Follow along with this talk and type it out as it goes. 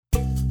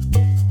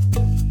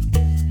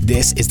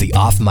This is the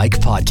Off Mic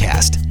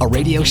Podcast, a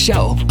radio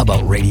show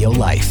about radio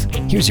life.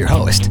 Here's your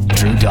host,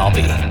 Drew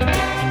Dalby.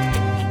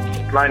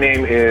 My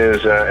name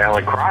is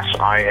Alan Cross.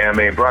 I am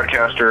a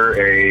broadcaster,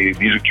 a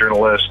music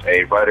journalist,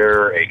 a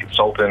writer, a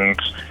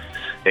consultant,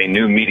 a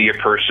new media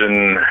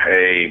person,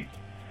 a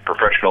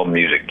professional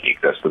music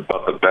geek. That's the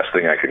best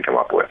thing I can come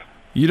up with.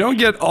 You don't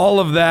get all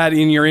of that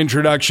in your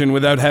introduction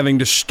without having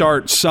to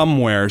start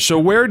somewhere. So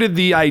where did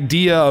the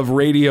idea of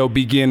radio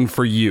begin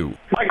for you?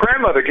 My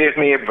grandmother gave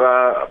me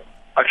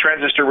a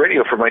transistor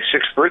radio for my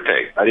 6th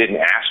birthday. I didn't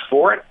ask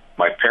for it.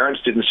 My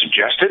parents didn't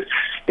suggest it.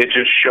 It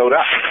just showed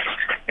up.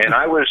 And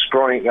I was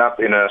growing up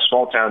in a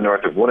small town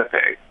north of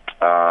Winnipeg,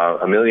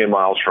 a million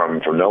miles from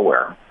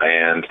nowhere.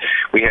 And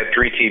we had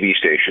 3 TV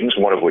stations,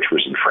 one of which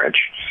was in French.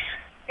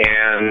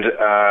 And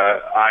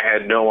I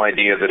had no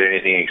idea that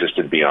anything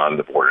existed beyond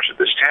the borders of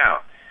this town.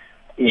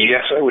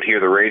 Yes, I would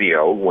hear the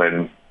radio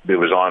when it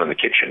was on in the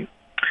kitchen,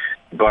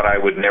 but I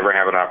would never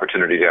have an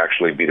opportunity to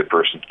actually be the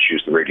person to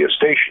choose the radio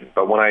station.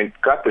 But when I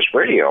got this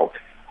radio,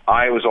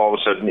 I was all of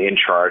a sudden in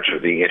charge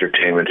of the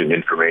entertainment and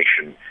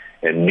information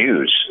and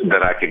news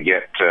that I could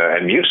get,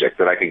 and music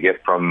that I could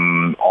get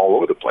from all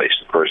over the place.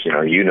 Of course,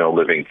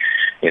 living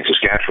in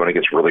Saskatchewan, it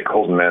gets really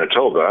cold in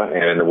Manitoba,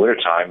 and in the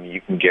wintertime, you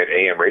can get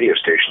AM radio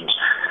stations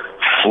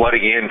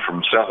flooding in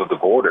from south of the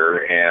border,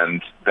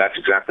 and that's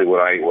exactly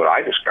what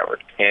I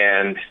discovered.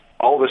 And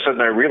all of a sudden,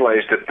 I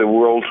realized that the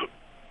world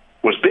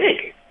was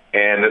big,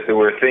 and that there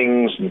were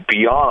things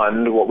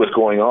beyond what was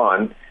going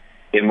on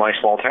in my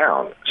small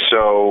town.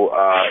 So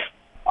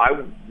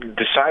I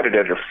decided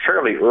at a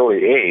fairly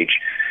early age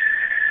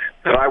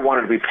that I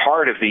wanted to be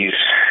part of this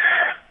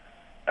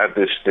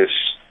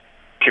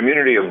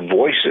community of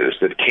voices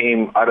that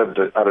came out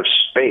of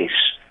space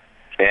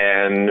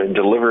and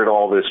delivered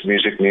all this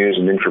music, news,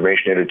 and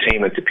information,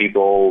 entertainment to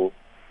people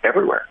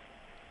everywhere.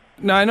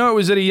 Now, I know it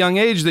was at a young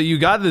age that you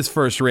got this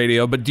first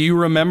radio, but do you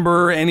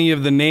remember any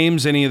of the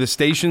names, any of the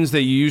stations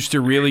that you used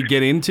to really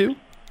get into?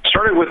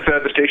 Started with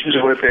the stations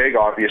in Winnipeg,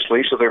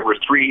 obviously. So there were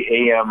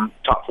 3 AM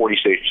top 40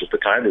 stations at the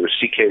time. There was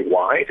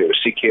CKY, there was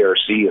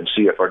CKRC, and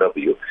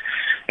CFRW.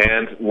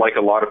 And like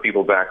a lot of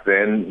people back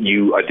then,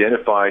 you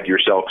identified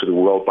yourself to the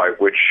world by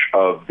which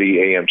of the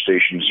AM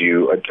stations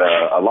you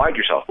allied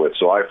yourself with.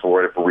 So I, for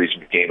whatever reason,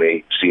 became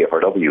a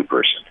CFRW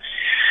person.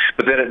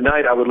 But then at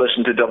night, I would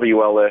listen to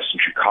WLS in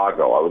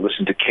Chicago. I would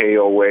listen to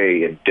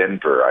KOA in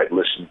Denver. I'd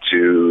listen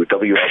to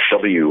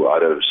WSW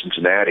out of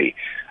Cincinnati.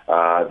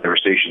 There were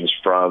stations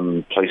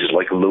from places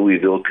like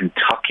Louisville,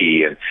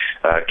 Kentucky, and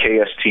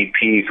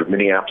KSTP from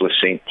Minneapolis,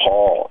 St.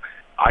 Paul.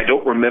 I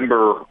don't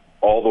remember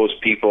all those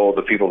people,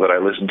 the people that I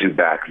listened to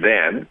back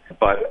then,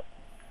 but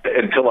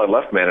until I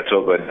left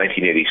Manitoba in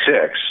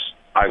 1986,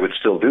 I would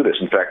still do this.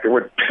 In fact, there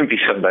would be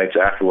some nights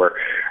after our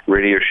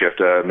radio shift,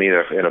 me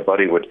and a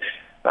buddy would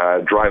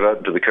drive out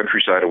into the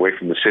countryside away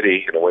from the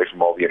city and away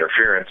from all the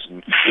interference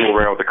and fool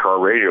around with the car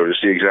radio to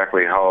see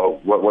exactly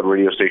what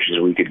radio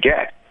stations we could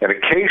get. And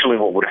occasionally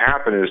what would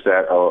happen is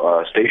that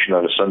a station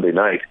on a Sunday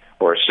night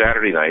or a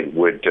Saturday night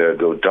would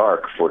go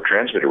dark for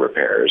transmitter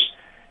repairs,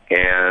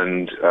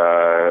 and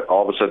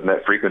all of a sudden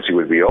that frequency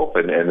would be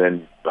open. And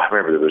then I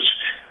remember there was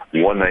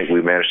one night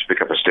we managed to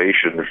pick up a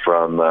station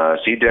from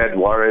Ciudad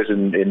Juarez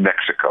in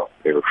Mexico.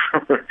 They were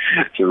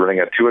running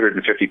a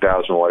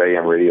 250,000 watt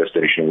AM radio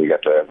station. We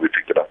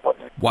picked it up one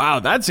night. Wow,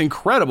 that's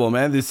incredible,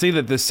 man, to see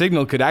that the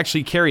signal could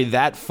actually carry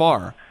that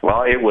far.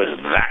 Well, it was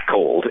that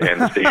cold,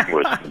 and the station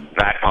was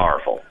that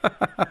powerful.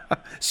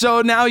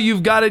 So now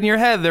you've got it in your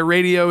head that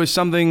radio is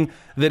something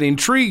that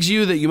intrigues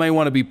you, that you might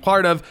want to be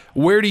part of.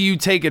 Where do you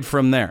take it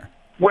from there?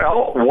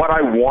 Well, what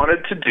I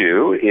wanted to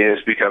do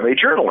is become a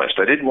journalist.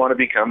 I didn't want to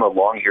become a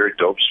long-haired,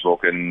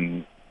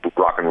 dope-smoking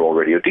rock and roll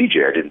radio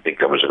DJ. I didn't think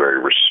that was a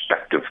very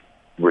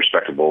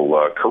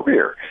respectable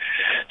career.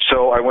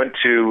 So I went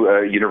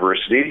to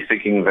university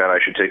thinking that I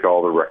should take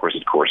all the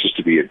requisite courses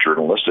to be a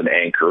journalist, an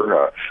anchor,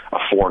 a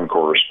foreign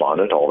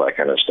correspondent, all that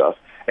kind of stuff.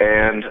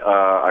 And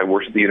I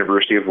worked at the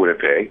University of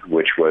Winnipeg,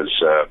 which was...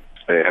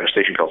 They had a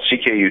station called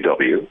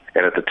CKUW,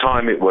 and at the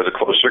time it was a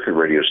closed-circuit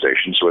radio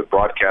station, so it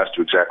broadcast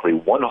to exactly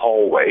one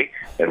hallway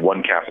and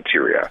one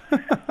cafeteria.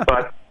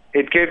 But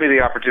it gave me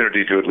the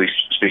opportunity to at least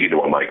speak into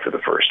a mic for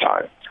the first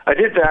time. I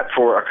did that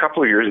for a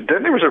couple of years.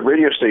 Then there was a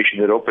radio station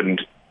that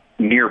opened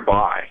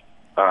nearby.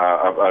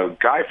 A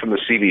guy from the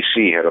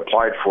CBC had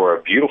applied for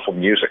a beautiful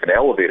music, an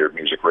elevator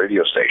music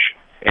radio station.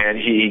 And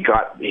he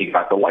got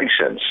the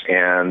license,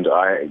 and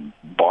I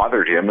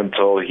bothered him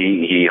until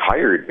he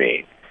hired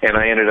me. And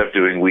I ended up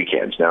doing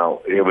weekends. Now,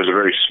 it was a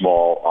very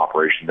small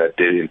operation that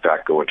did, in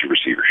fact, go into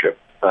receivership.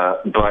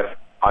 But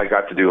I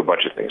got to do a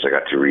bunch of things. I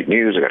got to read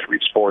news. I got to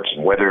read sports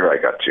and weather. I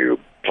got to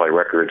play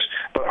records.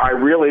 But I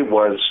really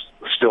was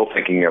still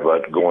thinking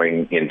about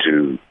going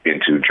into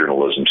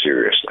journalism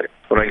seriously.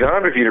 When I got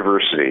out of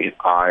university,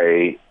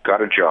 I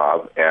got a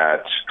job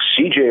at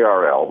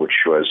CJRL,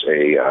 which was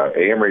a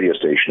AM radio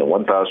station, a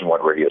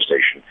 1,000-watt radio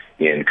station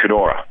in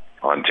Kenora,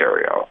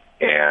 Ontario.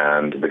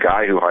 And the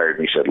guy who hired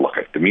me said, look,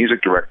 the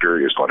music director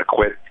is going to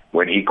quit.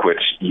 When he quits,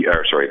 the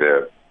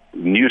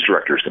news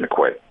director is going to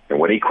quit, and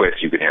when he quits,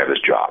 you can have his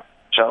job.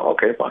 So,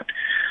 okay, fine.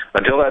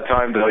 Until that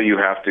time, though, you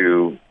have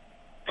to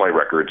play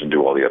records and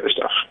do all the other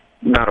stuff.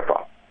 Not a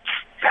problem.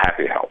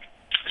 Happy to help.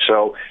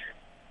 So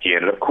he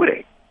ended up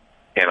quitting,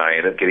 and I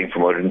ended up getting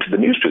promoted into the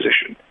news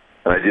position.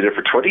 And I did it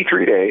for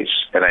 23 days,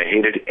 and I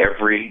hated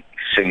every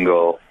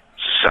single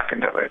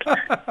second of it.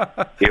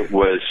 It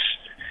was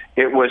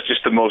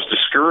just the most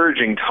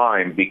discouraging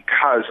time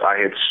because I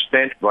had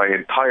spent my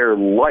entire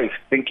life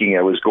thinking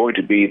I was going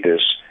to be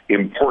this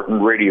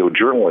important radio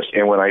journalist.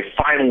 And when I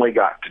finally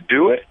got to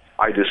do it,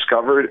 I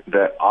discovered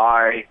that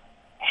I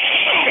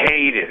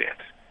hated it.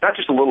 Not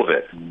just a little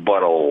bit,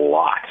 but a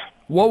lot.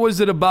 What was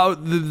it about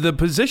the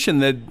position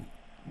that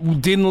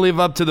didn't live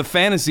up to the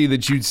fantasy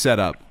that you'd set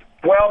up?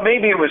 Well,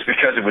 maybe it was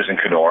because it was in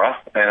Kenora,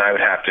 and I would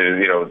have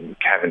to,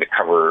 having to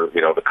cover,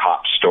 the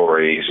cop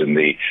stories and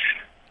the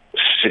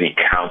city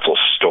council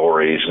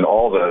stories and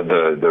all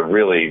the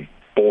really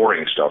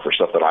boring stuff, or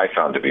stuff that I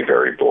found to be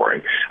very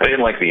boring. I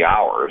didn't like the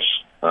hours.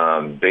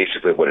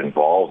 Basically, what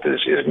involved is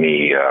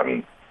me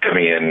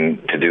coming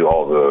in to do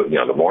all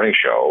the morning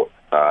show,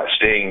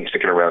 sticking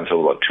around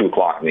until about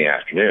 2:00 in the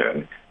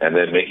afternoon, and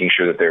then making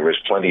sure that there was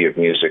plenty of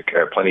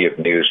plenty of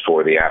news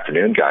for the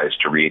afternoon guys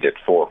to read at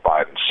 4,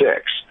 5, and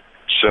 6.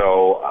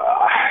 So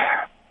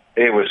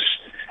it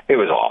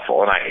was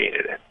awful, and I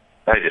hated it.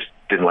 I just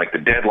didn't like the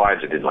deadlines.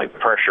 I didn't like the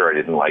pressure. I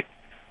didn't like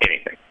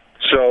anything.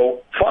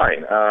 So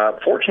fine.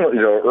 Fortunately,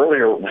 though,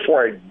 earlier,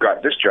 before I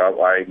got this job,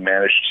 I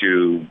managed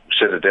to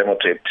send a demo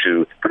tape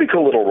to a pretty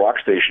cool little rock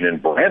station in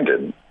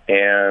Brandon,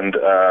 and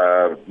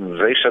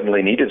they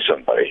suddenly needed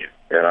somebody.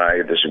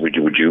 And they said, would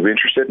you be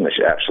interested? And I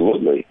said,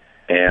 absolutely.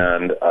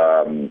 And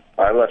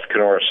I left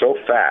Kenora so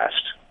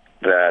fast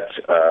that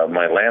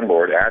my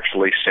landlord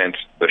actually sent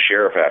the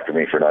sheriff after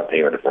me for not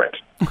payment of rent.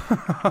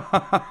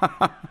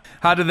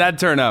 How did that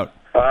turn out?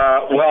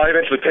 Well, I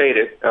eventually paid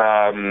it,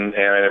 and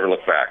I never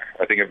looked back.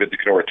 I think I've been to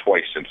Kenora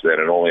twice since then,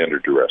 and only under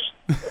duress.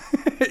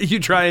 You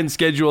try and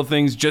schedule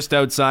things just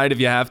outside if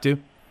you have to?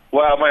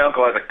 Well, my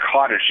uncle has a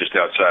cottage just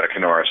outside of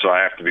Kenora, so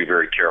I have to be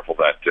very careful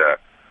that,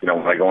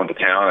 when I go into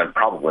town, I'm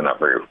probably not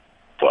very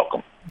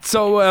welcome.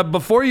 So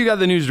before you got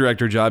the news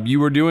director job, you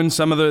were doing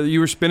you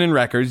were spinning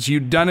records.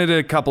 You'd done it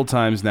a couple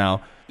times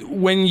now.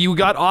 When you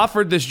got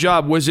offered this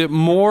job, was it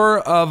more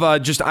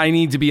of just, I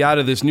need to be out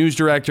of this news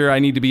director, I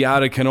need to be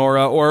out of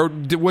Kenora, or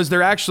was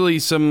there actually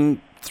some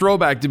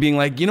throwback to being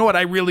like, you know what,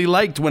 I really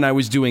liked when I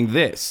was doing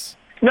this?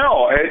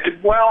 No,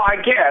 I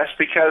guess,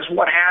 because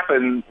what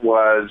happened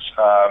was,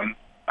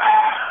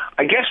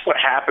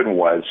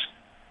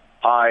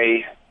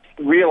 I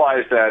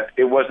realized that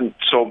it wasn't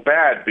so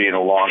bad being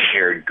a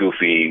long-haired,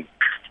 goofy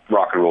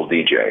rock and roll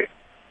DJ.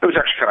 It was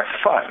actually kind of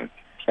fun.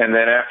 And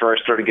then after I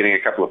started getting a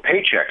couple of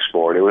paychecks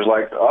for it, it was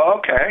like, oh,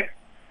 okay,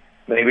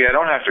 maybe I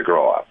don't have to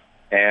grow up.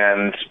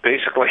 And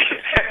basically,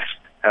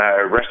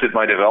 arrested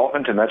my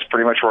development, and that's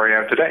pretty much where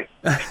I am today.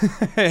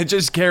 It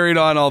just carried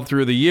on all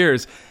through the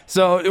years.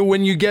 So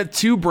when you get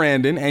to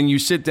Brandon and you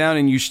sit down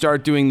and you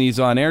start doing these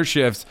on-air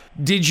shifts,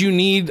 did you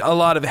need a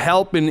lot of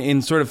help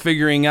in sort of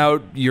figuring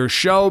out your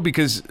show?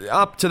 Because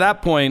up to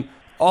that point,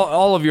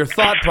 all of your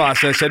thought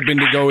process had been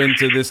to go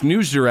into this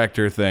news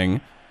director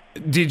thing.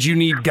 Did you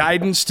need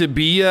guidance to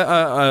be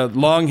a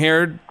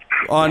long-haired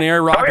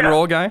on-air rock and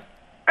roll guy?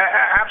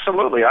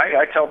 Absolutely.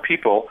 I tell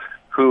people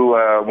who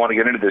want to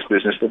get into this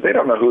business that they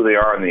don't know who they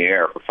are in the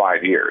air for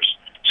 5 years.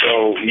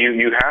 So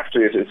you have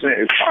to,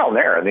 it's trial and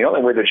error, and the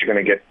only way that you're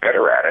going to get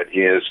better at it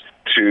is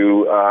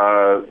to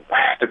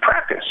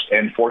practice.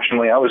 And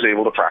fortunately, I was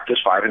able to practice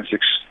 5 and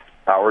 6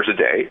 hours a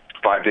day,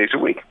 5 days a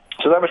week.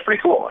 So that was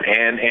pretty cool.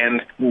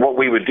 And what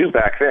we would do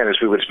back then is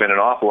we would spend an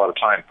awful lot of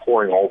time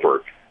poring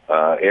over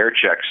air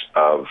checks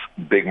of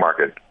big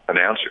market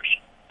announcers,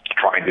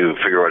 trying to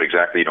figure out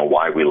exactly,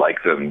 why we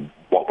liked them,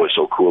 what was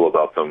so cool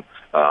about them,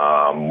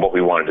 what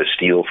we wanted to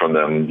steal from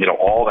them,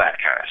 all that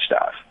kind of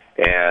stuff.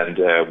 And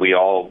it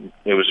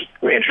was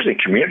an interesting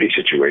community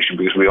situation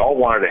because we all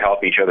wanted to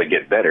help each other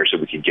get better so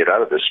we could get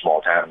out of this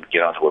small town and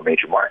get onto a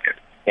major market.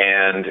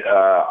 And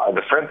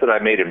the friends that I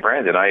made in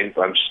Brandon,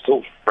 I'm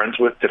still friends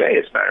with today,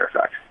 as a matter of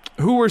fact.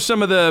 Who were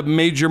some of the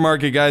major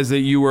market guys that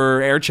you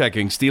were air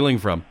checking, stealing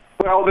from?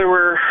 Well, there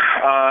were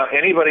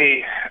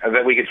anybody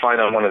that we could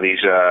find on one of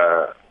these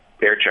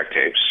air check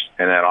tapes,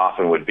 and that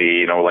often would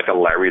be, like a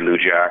Larry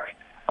Lujak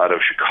out of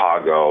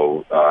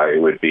Chicago.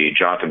 It would be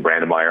Jonathan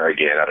Brandemeyer,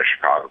 again, out of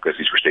Chicago, because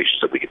these were stations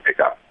that we could pick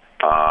up.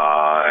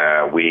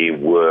 We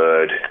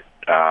would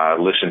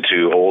listen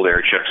to old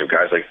air checks of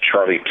guys like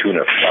Charlie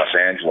Tuna from Los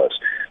Angeles,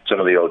 some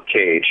of the old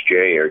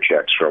KHJ air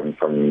checks from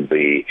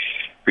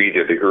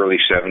either the early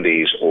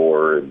 70s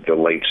or the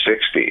late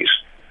 60s.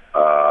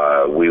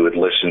 We would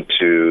listen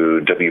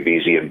to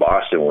WBZ in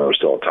Boston when it was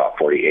still a top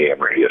 40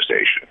 AM radio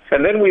station.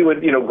 And then we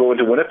would, go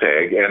into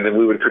Winnipeg, and then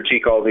we would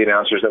critique all the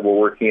announcers that were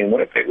working in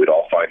Winnipeg. We'd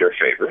all find our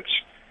favorites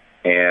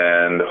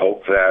and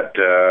hope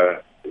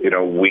that,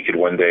 we could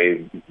one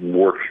day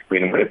work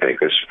in Winnipeg,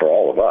 because for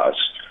all of us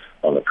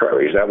on the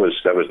prairies, that was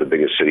the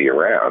biggest city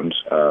around.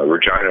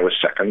 Regina was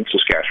second,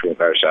 Saskatchewan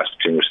or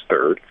Saskatoon was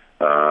third.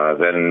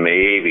 then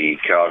maybe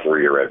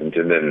Calgary or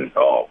Edmonton. Then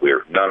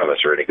none of us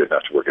are any good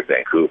enough to work at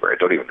Vancouver. I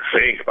don't even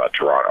think about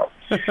Toronto.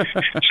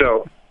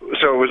 So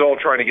it was all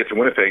trying to get to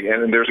Winnipeg.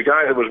 And there's a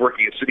guy that was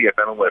working at City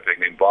FM in Winnipeg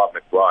named Bob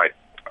McBride.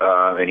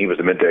 And he was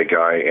the midday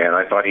guy, and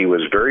I thought he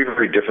was very,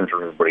 very different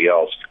from everybody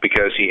else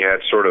because he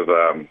had sort of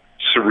a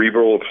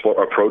cerebral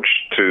approach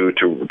to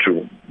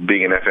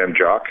being an FM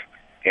jock.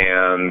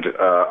 And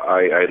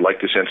I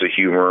liked his sense of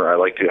humor. I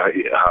liked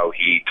how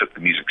he took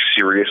the music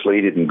seriously.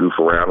 He didn't goof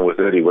around with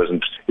it. He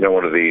wasn't,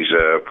 one of these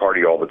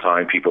party all the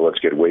time people. Let's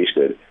get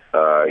wasted.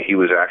 He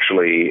was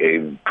actually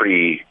a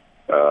pretty.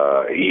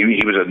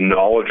 He was a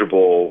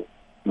knowledgeable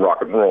rock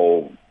and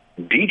roll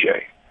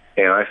DJ,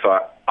 and I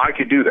thought I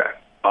could do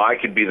that. I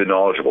could be the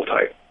knowledgeable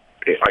type.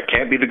 I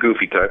can't be the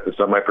goofy type. That's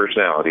not my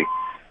personality,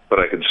 but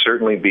I could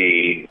certainly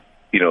be,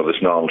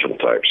 this knowledgeable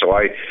type. So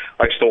I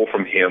stole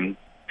from him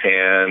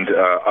and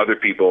other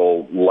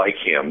people like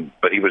him,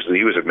 but he was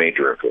a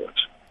major influence.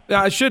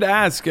 Now, I should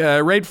ask,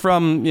 right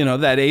from,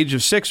 that age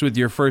of 6 with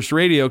your first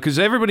radio, because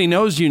everybody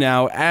knows you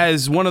now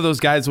as one of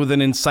those guys with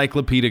an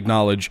encyclopedic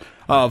knowledge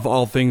of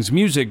all things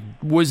music.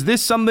 Was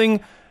this something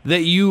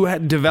that you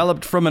had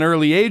developed from an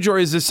early age, or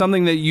is this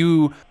something that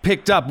you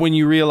picked up when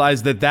you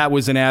realized that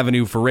was an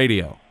avenue for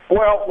radio?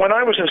 Well, when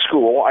I was in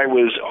school, I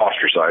was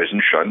ostracized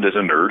and shunned as a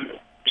nerd.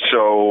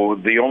 So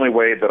the only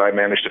way that I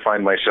managed to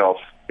find myself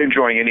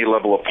enjoying any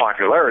level of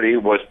popularity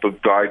was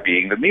by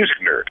being the music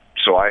nerd.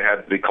 So I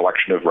had the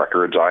collection of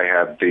records.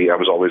 I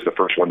was always the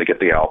first one to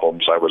get the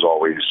albums. I was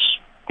always,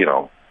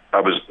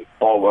 I was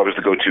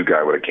the go-to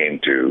guy when it came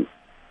to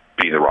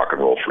being the rock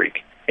and roll freak.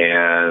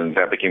 And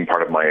that became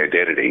part of my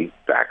identity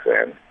back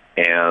then.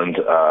 And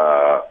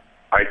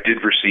I did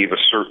receive a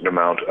certain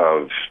amount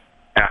of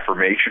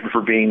affirmation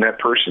for being that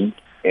person.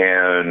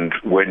 And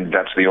when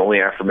that's the only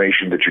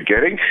affirmation that you're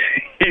getting,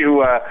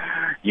 you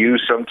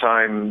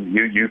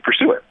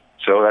pursue it.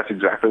 So that's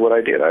exactly what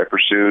I did. I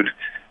pursued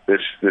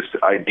this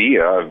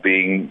idea of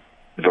being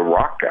the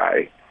rock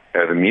guy,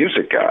 the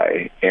music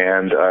guy.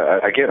 And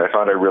again, I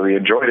found I really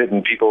enjoyed it,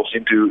 and people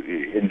seem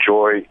to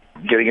enjoy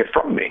getting it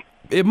from me.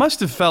 It must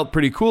have felt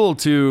pretty cool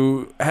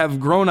to have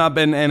grown up,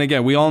 and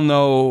again, we all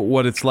know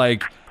what it's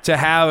like to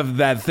have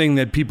that thing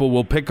that people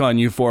will pick on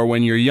you for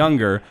when you're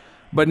younger.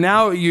 But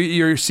now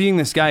you're seeing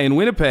this guy in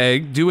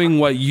Winnipeg doing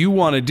what you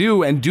want to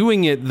do and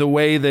doing it the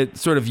way that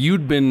sort of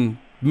you'd been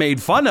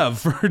made fun of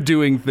for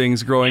doing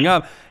things growing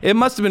up. It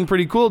must have been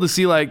pretty cool to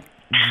see,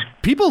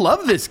 people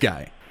love this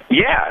guy.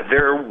 Yeah,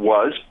 there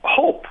was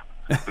hope.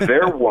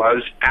 There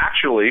was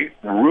actually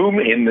room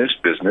in this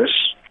business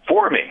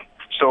for me.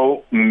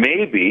 So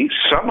maybe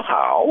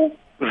somehow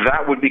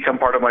that would become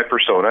part of my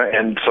persona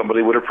and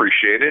somebody would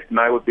appreciate it and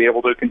I would be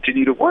able to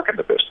continue to work in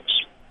the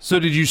business. So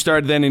did you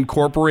start then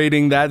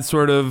incorporating that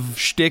sort of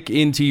shtick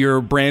into your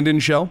Brandon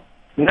show?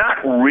 Not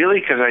really,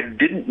 because I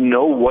didn't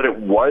know what it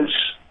was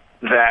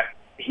that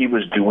he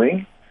was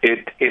doing.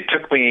 It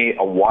took me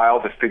a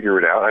while to figure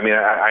it out. I mean,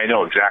 I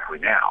know exactly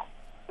now.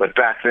 But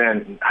back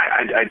then,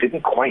 I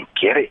didn't quite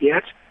get it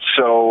yet.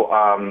 So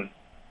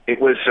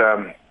it was...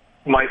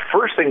 my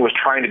first thing was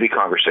trying to be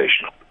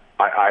conversational.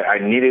 I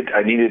needed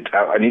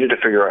to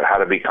figure out how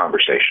to be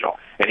conversational,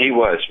 and he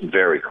was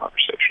very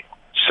conversational.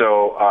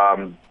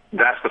 So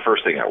that's the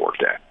first thing I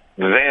worked at.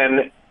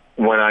 Then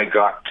when I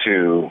got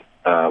to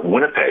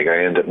Winnipeg,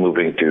 I ended up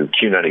moving to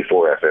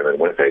Q94 FM in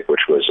Winnipeg,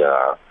 which was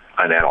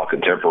an adult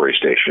contemporary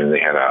station. They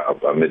had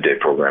a midday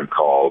program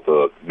called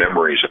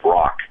Memories of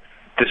Rock.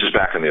 This is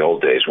back in the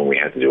old days when we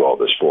had to do all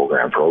this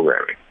full-gram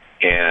programming.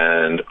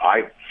 And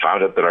I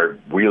found out that I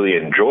really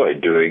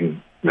enjoyed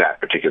doing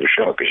that particular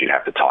show because you'd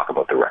have to talk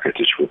about the records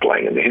that you were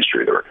playing and the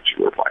history of the records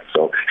you were playing.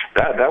 So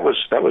that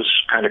was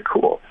kind of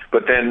cool.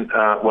 But then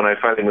when I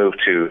finally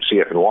moved to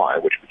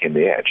CFNY, which became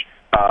The Edge,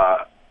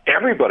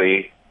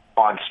 everybody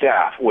on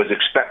staff was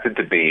expected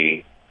to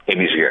be a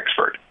music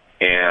expert.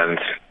 And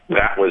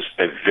that was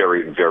a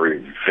very, very,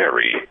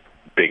 very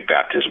big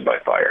baptism by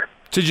fire.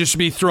 To just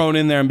be thrown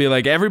in there and be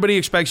like, everybody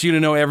expects you to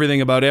know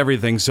everything about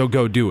everything, so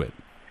go do it.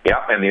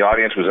 Yeah, and the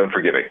audience was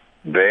unforgiving.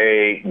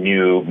 They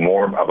knew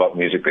more about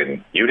music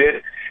than you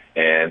did,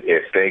 and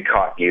if they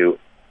caught you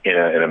in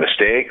a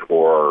mistake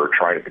or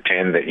trying to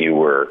pretend that you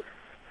were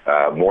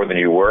more than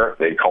you were,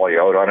 they'd call you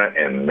out on it,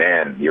 and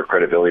man, your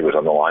credibility was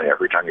on the line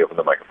every time you opened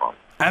the microphone.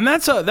 And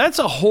that's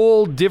a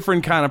whole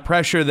different kind of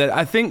pressure that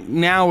I think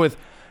now with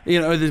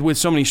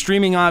so many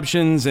streaming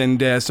options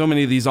and so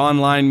many of these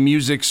online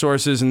music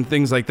sources and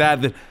things like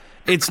that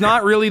it's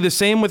not really the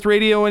same with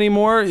radio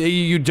anymore.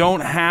 You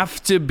don't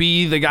have to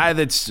be the guy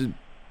that's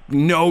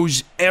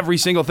knows every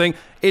single thing.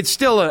 It's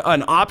still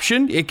an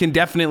option. It can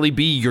definitely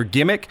be your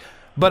gimmick,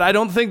 but I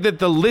don't think that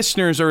the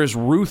listeners are as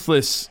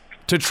ruthless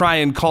to try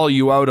and call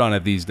you out on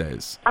it these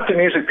days. Not the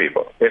music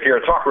people. If you're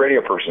a talk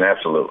radio person,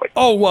 absolutely.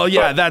 Oh, well,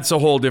 yeah, but that's a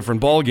whole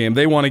different ballgame.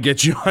 They want to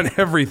get you on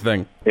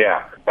everything.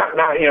 Yeah.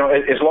 Now,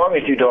 as long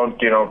as you don't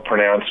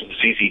pronounce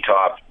ZZ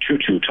Top,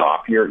 Tutu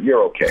Top,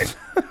 you're okay.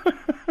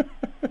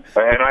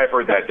 And I've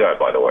heard that done,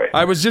 by the way.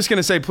 I was just going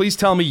to say, please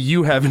tell me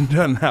you haven't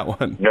done that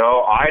one.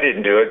 No, I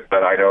didn't do it,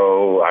 but I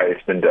know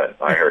it's been done.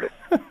 I heard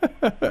it.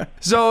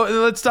 So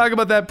let's talk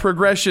about that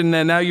progression.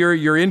 And now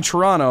you're in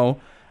Toronto,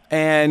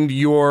 and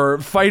you're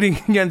fighting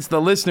against the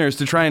listeners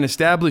to try and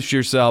establish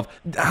yourself.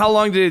 How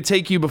long did it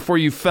take you before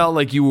you felt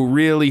like you were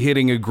really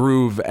hitting a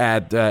groove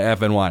at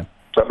FNY?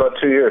 About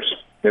 2 years.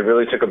 It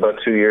really took about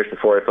 2 years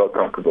before I felt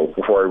comfortable,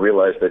 before I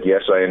realized that,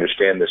 yes, I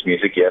understand this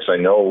music. Yes, I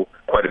know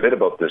quite a bit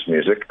about this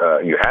music.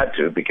 You had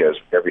to, because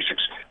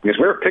because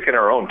we were picking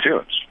our own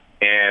tunes.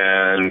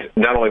 And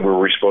not only were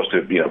we supposed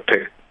to,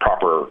 pick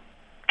proper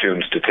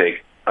tunes to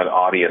take an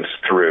audience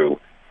through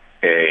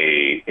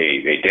a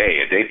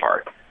day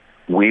part,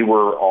 we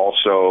were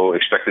also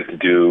expected to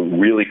do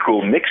really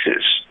cool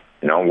mixes,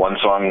 one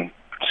song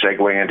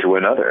segueing into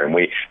another. And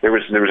there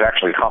was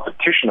actually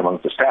competition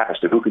amongst the staff as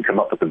to who could come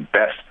up with the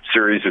best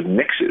series of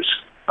mixes.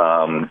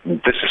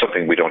 This is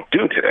something we don't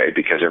do today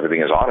because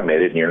everything is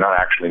automated and you're not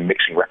actually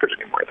mixing records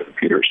anymore. The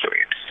computer is doing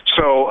it.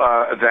 So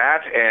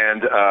that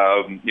and,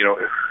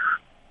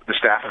 the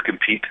staff would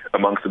compete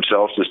amongst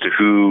themselves as to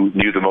who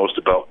knew the most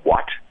about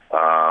what.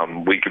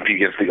 We compete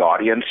against the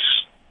audience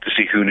to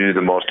see who knew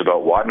the most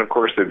about what. And, of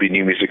course, there'd be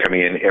new music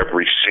coming in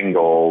every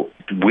single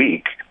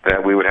week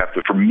that we would have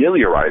to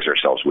familiarize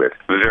ourselves with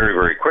very,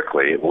 very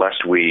quickly,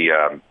 lest we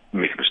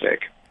make a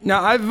mistake.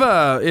 Now,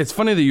 it's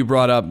funny that you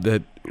brought up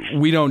that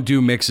we don't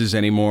do mixes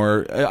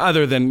anymore,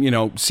 other than,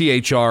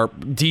 CHR,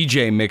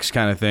 DJ mix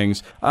kind of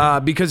things,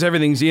 because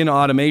everything's in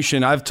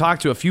automation. I've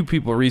talked to a few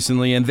people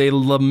recently, and they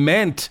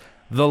lament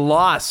the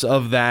loss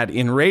of that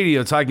in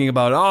radio, talking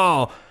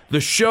about, the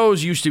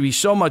shows used to be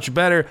so much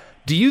better.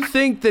 Do you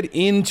think that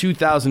in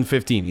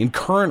 2015, in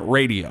current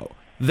radio,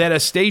 that a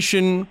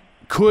station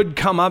could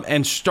come up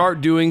and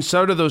start doing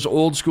sort of those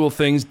old school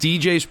things,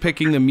 DJs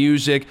picking the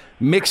music,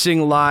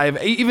 mixing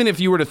live, even if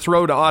you were to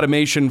throw to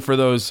automation for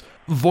those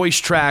voice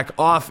track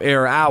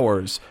off-air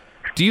hours?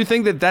 Do you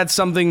think that that's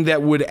something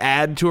that would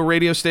add to a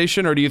radio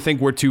station, or do you think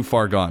we're too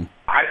far gone?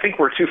 I think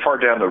we're too far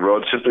down the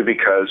road simply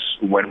because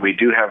when we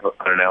do have an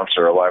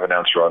announcer, a live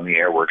announcer on the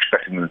air, we're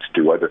expecting them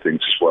to do other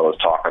things as well as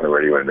talk on the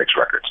radio and mix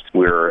records.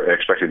 We're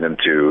expecting them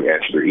to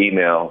answer their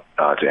email,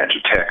 to answer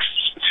texts,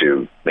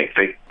 to make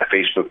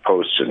Facebook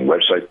posts and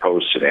website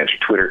posts and answer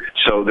Twitter.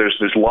 So there's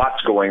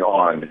lots going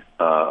on,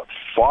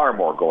 far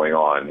more going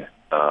on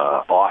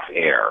off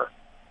air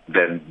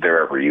than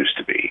there ever used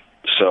to be.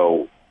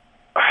 So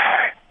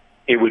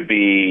it would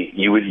be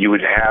you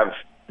would have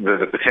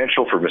the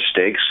potential for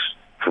mistakes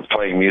for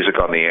playing music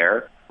on the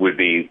air would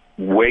be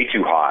way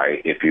too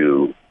high if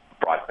you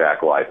brought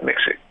back live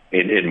mixing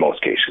in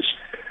most cases,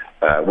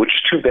 which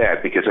is too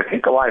bad because I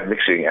think a live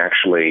mixing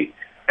actually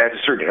adds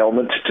a certain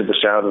element to the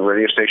sound of the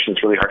radio station.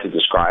 It's really hard to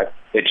describe.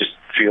 It just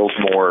feels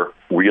more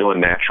real and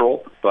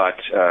natural. But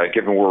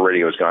given where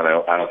radio has gone,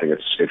 I don't think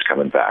it's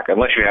coming back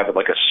unless you have it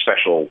like a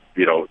special,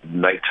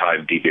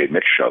 nighttime DJ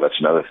mix show. That's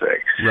another thing.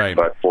 Right.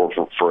 But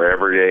for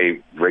everyday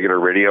regular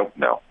radio,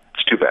 no.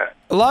 It's too bad.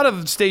 A lot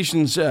of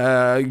stations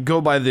go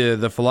by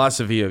the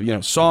philosophy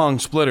of, song,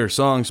 splitter,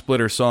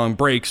 song,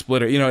 break,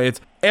 splitter.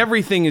 It's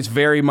everything is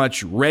very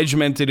much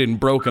regimented and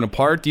broken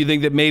apart. Do you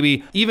think that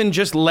maybe even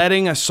just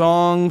letting a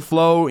song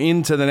flow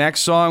into the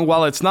next song,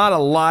 while it's not a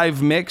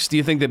live mix, do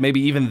you think that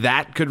maybe even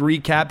that could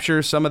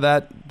recapture some of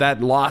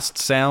that lost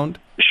sound?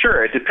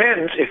 Sure. It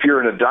depends if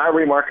you're in a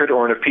diary market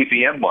or in a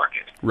PPM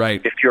market.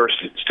 Right. If you're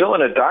still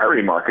in a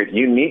diary market,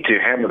 you need to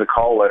hammer the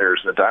call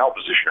letters and the dial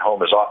position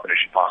home as often as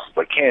you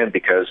possibly can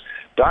because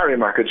diary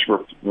markets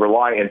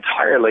rely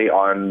entirely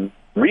on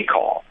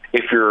recall.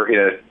 If you're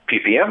in a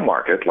PPM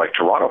market, like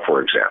Toronto,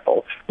 for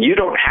example, you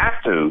don't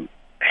have to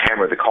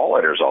hammer the call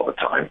letters all the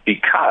time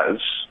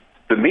because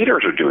the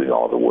meters are doing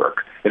all the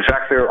work. In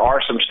fact, there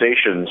are some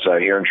stations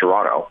here in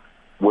Toronto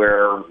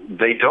where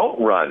they don't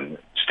run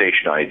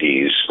station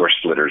IDs or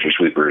splitters or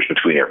sweepers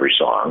between every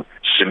song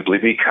simply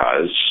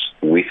because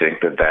we think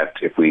that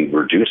if we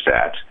reduce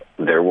that,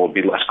 there will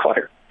be less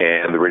clutter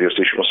and the radio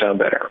station will sound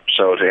better.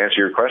 So to answer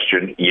your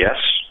question, yes,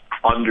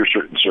 under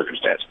certain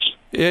circumstances.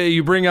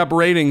 You bring up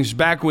ratings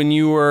back when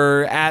you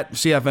were at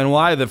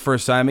CFNY the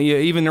first time,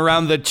 even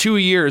around the 2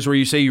 years where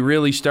you say you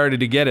really started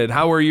to get it.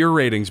 How were your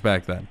ratings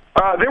back then?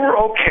 They were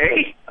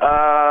okay.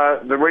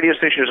 The radio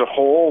station as a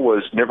whole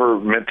was never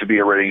meant to be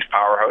a ratings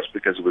powerhouse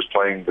because it was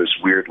playing this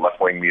weird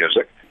left-wing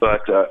music.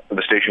 But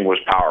the station was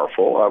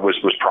powerful,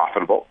 was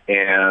profitable,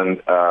 and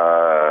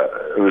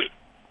it was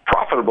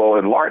profitable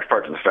in large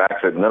part to the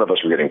fact that none of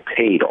us were getting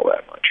paid all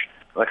that much.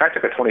 Like I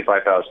took a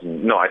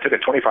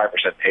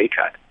 25% pay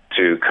cut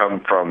to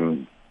come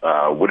from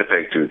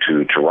Winnipeg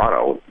to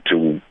Toronto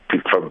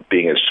from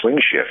being a swing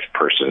shift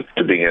person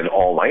to being an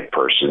all-night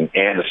person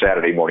and a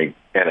Saturday morning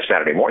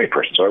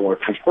person. So I went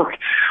from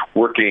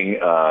working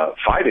 5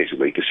 days a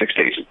week to 6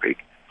 days a week.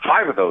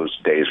 5 of those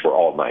days were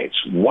all nights.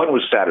 One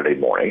was Saturday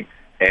morning,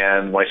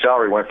 and my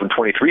salary went from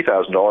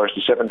 $23,000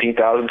 to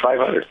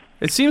 $17,500.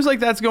 It seems like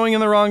that's going in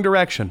the wrong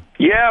direction.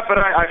 Yeah, but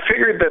I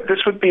figured that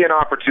this would be an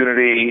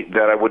opportunity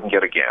that I wouldn't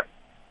get again.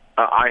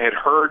 I had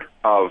heard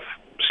of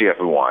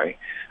CFNY.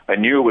 I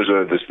knew it was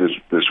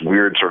this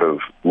weird sort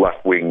of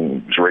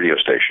left-wing radio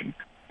station.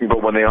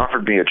 But when they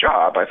offered me a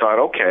job, I thought,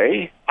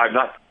 okay, I'm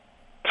not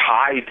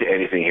tied to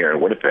anything here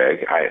in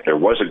Winnipeg. There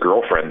was a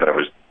girlfriend that I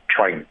was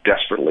trying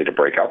desperately to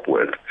break up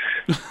with.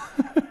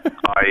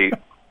 I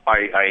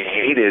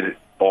hated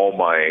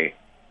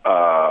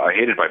I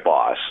hated my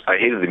boss. I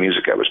hated the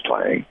music I was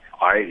playing.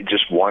 I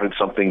just wanted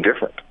something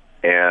different,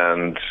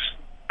 and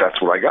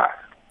that's what I got.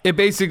 It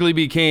basically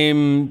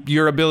became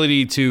your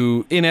ability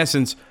to, in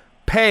essence,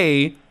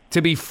 pay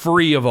to be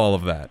free of all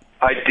of that.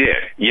 I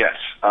did, yes.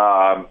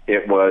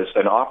 It was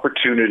an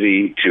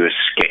opportunity to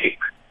escape,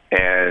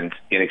 and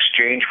in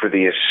exchange for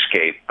the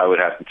escape, I would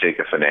have to take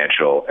a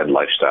financial and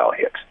lifestyle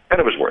hit, and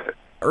it was worth it.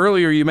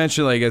 Earlier, you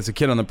mentioned, like, as a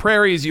kid on the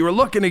prairies, you were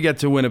looking to get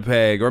to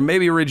Winnipeg, or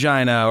maybe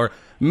Regina, or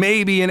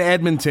maybe in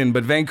Edmonton,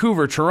 but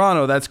Vancouver,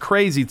 Toronto, that's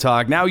crazy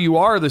talk. Now you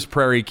are this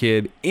prairie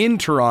kid in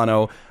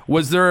Toronto.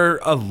 Was there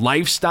a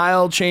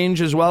lifestyle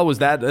change as well? Was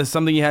that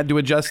something you had to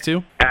adjust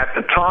to? At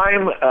the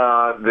time,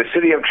 the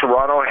city of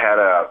Toronto had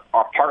an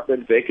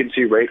apartment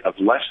vacancy rate of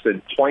less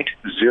than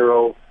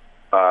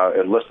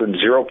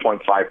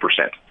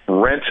 0.5%.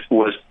 Rent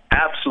was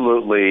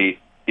absolutely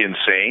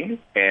insane,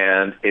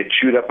 and it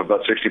chewed up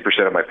about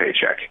 60% of my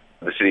paycheck.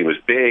 The city was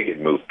big, it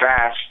moved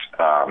fast,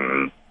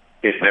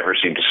 it never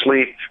seemed to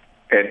sleep,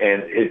 and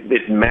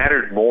it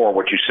mattered more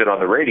what you said on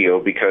the radio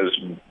because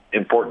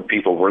important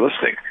people were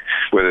listening,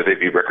 whether they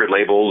be record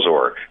labels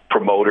or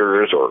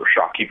promoters or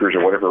shopkeepers or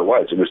whatever it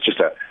was. It was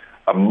just a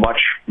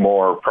much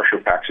more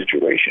pressure-packed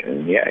situation,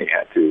 and yeah, you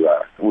had to.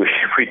 We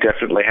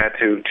definitely had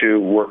to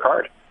work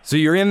hard. So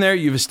you're in there,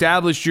 you've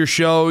established your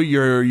show,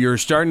 you're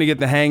starting to get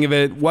the hang of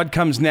it. What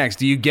comes next?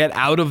 Do you get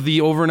out of the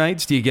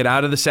overnights? Do you get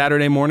out of the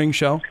Saturday morning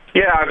show?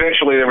 Yeah,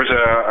 eventually there was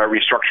a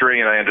restructuring,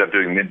 and I ended up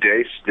doing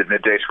middays. Did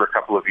middays for a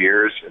couple of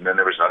years, and then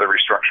there was another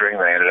restructuring,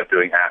 and I ended up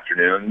doing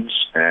afternoons,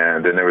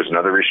 and then there was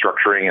another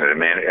restructuring and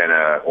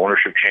a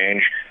ownership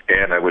change,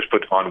 and I was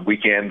put on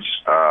weekends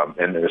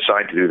and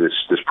assigned to do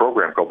this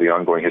program called The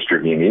Ongoing History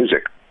of New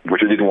Music,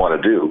 which I didn't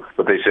want to do,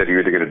 but they said, you're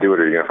either going to do it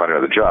or you're going to find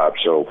another job,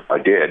 so I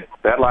did.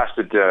 That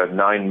lasted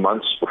 9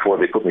 months before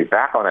they put me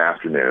back on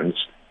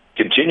afternoons,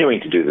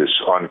 continuing to do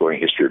this Ongoing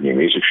History of New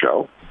Music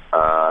show,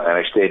 and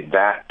I stayed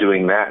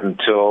doing that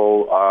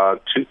until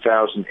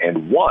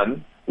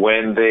 2001,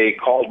 when they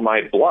called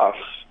my bluff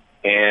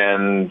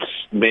and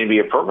made me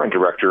a program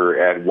director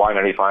at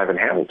Y95 in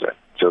Hamilton.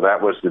 So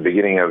that was the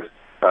beginning of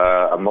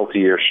a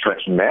multi-year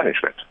stretch in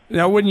management.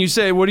 Now, when you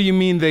say, what do you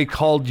mean they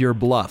called your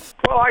bluff?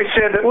 Well, I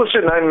said,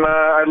 listen,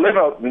 I live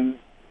out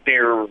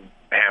near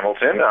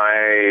Hamilton.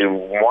 I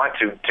want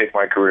to take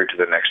my career to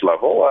the next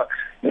level.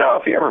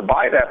 If you ever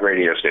buy that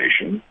radio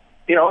station,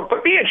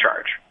 put me in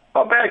charge.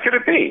 How bad could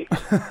it be?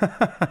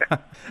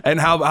 And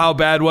how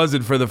bad was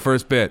it for the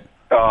first bit?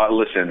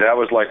 Listen, that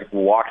was like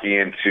walking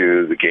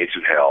into the gates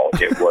of hell.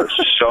 It was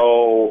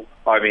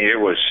it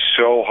was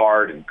so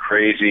hard and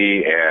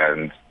crazy,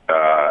 and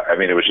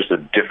it was just a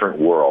different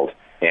world,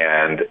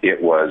 and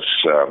it was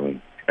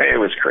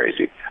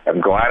crazy. I'm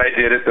glad I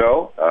did it,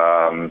 though,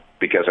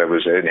 because I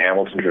was in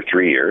Hamilton for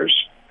 3 years,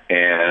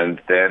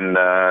 and then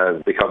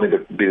they called me to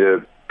be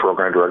the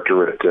program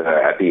director at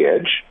The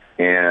Edge,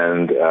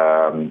 and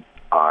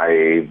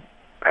I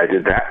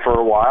did that for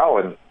a while,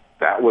 and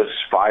that was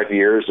 5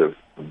 years of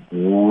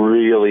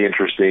really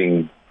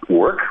interesting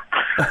work,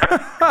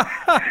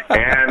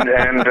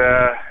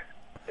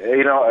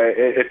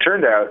 it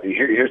turned out,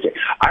 here's the thing.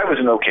 I was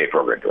an okay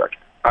program director.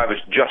 I was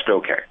just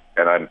okay,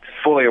 and I'm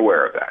fully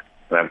aware of that,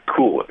 and I'm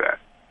cool with that.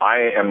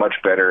 I am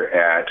much better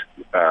at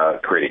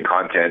creating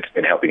content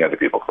and helping other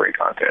people create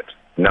content,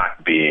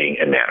 not being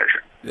a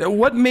manager.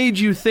 What made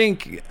you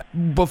think,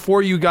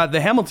 before you got the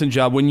Hamilton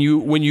job, when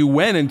you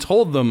went and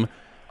told them,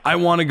 I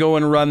want to go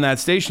and run that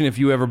station if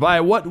you ever buy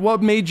it,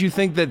 what made you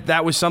think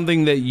that was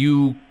something that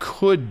you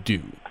could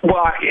do?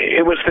 Well,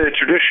 it was the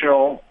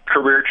traditional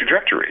career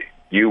trajectory.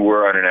 You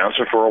were an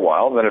announcer for a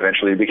while, and then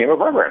eventually you became a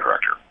program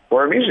director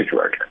or a music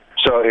director.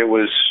 So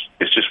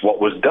it's just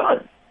what was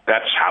done.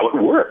 That's how it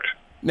worked.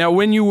 Now,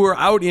 when you were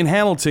out in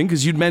Hamilton,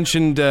 because you'd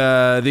mentioned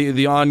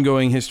the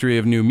ongoing history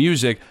of new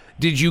music,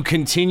 did you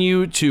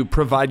continue to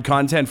provide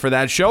content for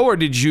that show, or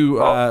did you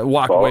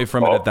walk away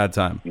from it at that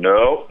time?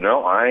 No,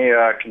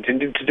 I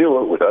continued to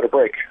do it without a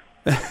break.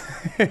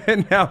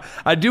 Now,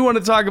 I do want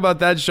to talk about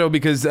that show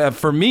because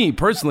for me,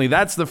 personally,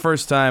 that's the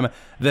first time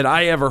that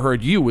I ever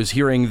heard you was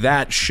hearing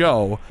that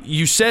show.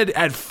 You said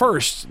at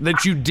first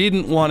that you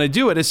didn't want to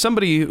do it. As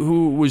somebody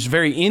who was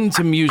very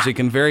into music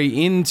and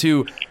very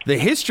into the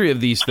history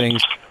of these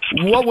things,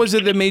 what was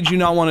it that made you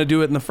not want to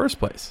do it in the first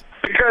place?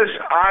 Because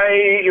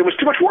it was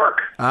too much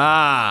work.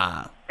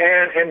 Ah.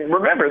 And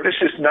remember, this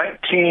is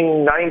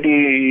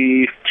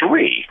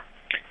 1993,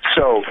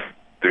 so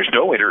there's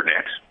no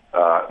internet.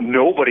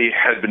 Nobody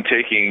had been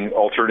taking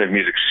alternative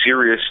music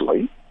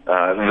seriously.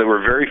 There were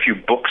very few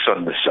books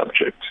on the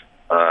subject.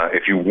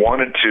 If you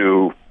wanted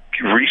to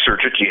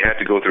research it, you had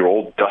to go through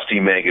old dusty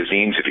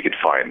magazines if you could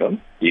find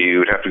them. You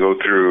would have to go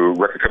through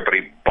record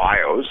company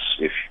bios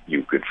if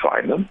you could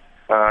find them.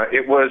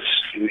 It was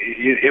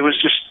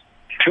just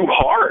too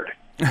hard.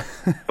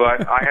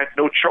 But I had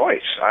no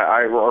choice.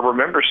 I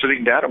remember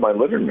sitting down in my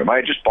living room. I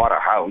had just bought a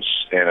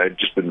house, and I'd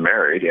just been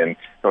married, and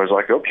I was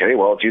like, okay,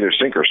 well, it's either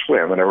sink or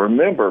swim. And I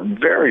remember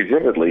very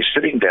vividly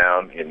sitting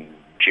down in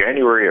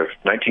January of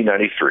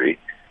 1993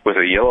 with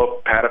a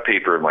yellow pad of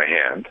paper in my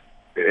hand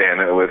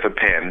and with a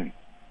pen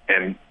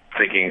and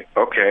thinking,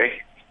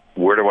 okay,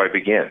 where do I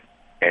begin?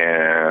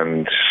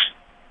 And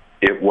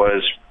it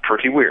was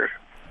pretty weird.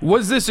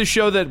 Was this a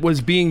show that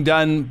was being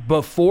done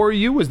before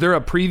you? Was there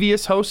a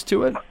previous host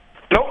to it?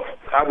 Nope,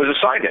 I was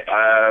assigned it.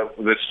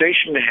 The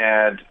station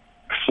had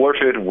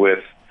flirted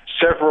with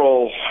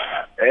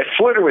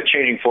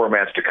changing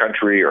formats to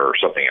country or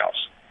something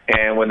else.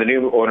 And when the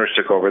new owners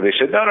took over, they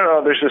said,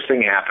 no, there's this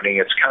thing happening.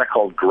 It's kind of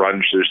called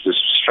grunge. There's this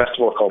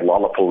festival called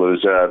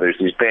Lollapalooza. There's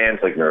these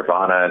bands like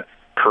Nirvana and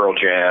Pearl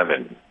Jam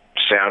and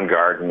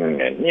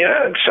Soundgarden. And,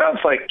 it sounds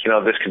like,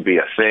 this could be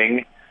a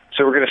thing.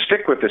 So we're going to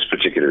stick with this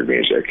particular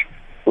music,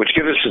 which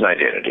gives us an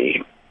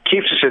identity,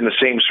 keeps us in the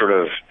same sort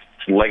of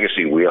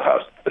legacy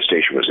wheelhouse the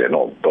station was in,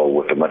 although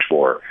with a much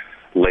more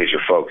laser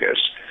focus.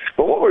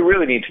 But what we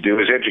really need to do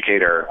is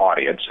educate our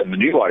audience and the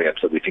new audience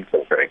that we think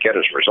they're going to get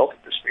as a result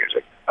of this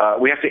music.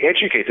 We have to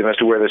educate them as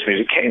to where this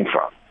music came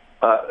from.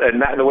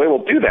 And the way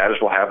we'll do that is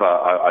we'll have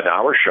an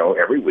hour show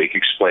every week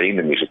explaining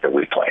the music that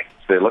we play.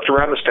 They looked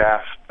around the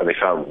staff and they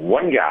found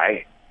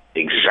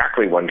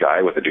exactly one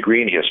guy with a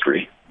degree in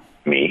history,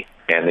 me,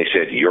 and they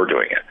said, you're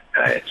doing it.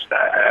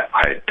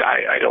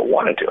 I don't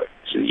want to do it.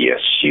 I said, yes,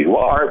 you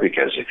are,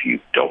 because if you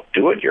don't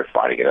do it, you're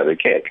finding another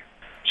gig.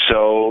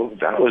 So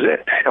that was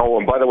it. Oh,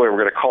 and by the way, we're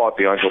going to call it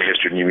the Ongoing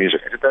History of New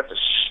Music. I said, that's a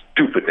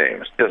stupid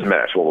name. It doesn't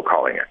matter. That's what we're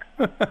calling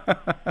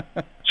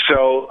it.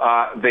 So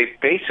they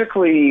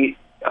basically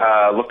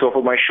looked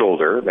over my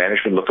shoulder.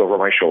 Management looked over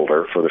my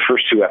shoulder for the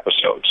first 2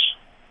 episodes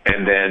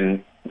and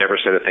then never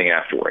said a thing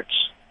afterwards.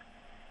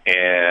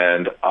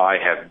 And I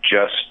have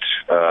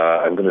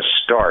I'm going to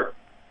start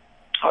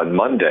on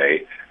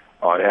Monday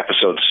on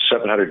episode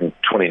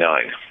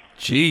 729.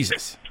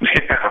 Jesus.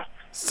 Yeah.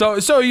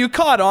 So you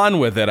caught on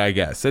with it, I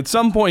guess. At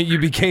some point, you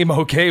became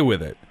okay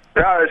with it.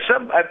 At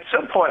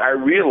some point, I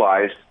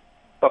realized,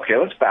 okay,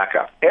 let's back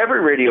up.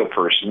 Every radio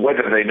person,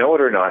 whether they know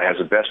it or not, has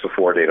a best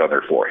before date on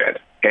their forehead.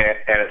 And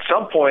at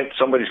some point,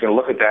 somebody's going to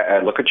look at that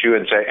and look at you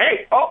and say,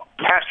 hey,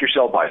 past your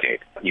sell-by date.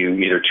 You're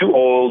either too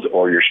old,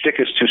 or your shtick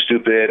is too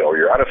stupid, or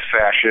you're out of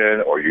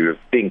fashion, or you're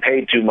being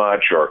paid too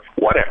much, or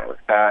whatever.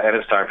 And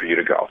it's time for you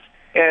to go.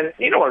 And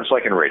you know what it's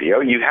like in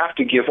radio. You have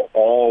to give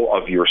all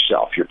of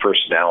yourself, your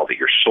personality,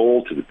 your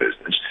soul to the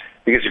business,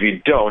 because if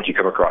you don't, you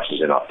come across as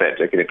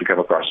inauthentic. And if you come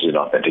across as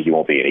inauthentic, you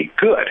won't be any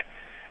good.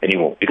 And you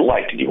won't be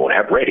liked, and you won't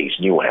have ratings,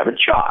 and you won't have a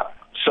job.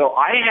 So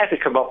I had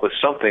to come up with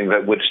something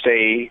that would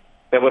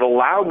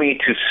allow me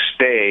to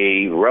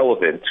stay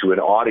relevant to an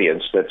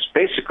audience that's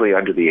basically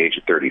under the age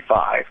of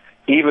 35,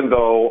 even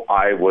though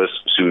I was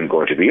soon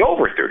going to be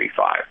over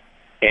 35.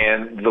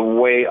 And the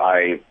way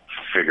I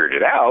figured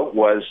it out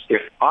was,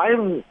 if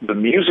I'm the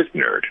music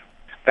nerd,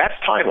 that's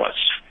timeless.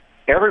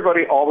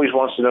 Everybody always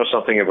wants to know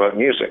something about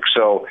music,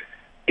 so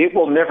it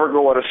will never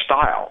go out of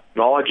style.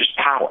 Knowledge is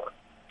power.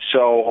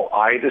 So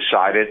I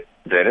decided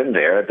then and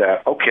there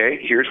that, okay,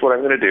 here's what I'm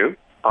going to do.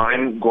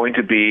 I'm going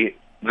to be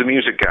the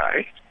music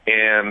guy,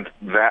 and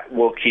that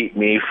will keep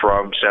me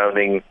from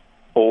sounding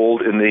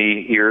old in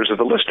the ears of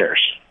the listeners.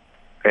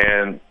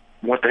 And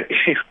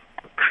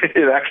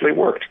it actually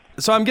worked.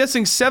 So I'm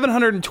guessing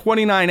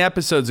 729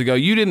 episodes ago,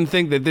 you didn't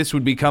think that this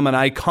would become an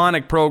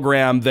iconic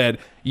program that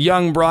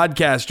young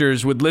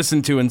broadcasters would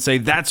listen to and say,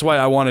 that's why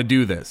I want to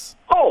do this.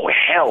 Oh,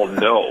 hell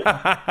no.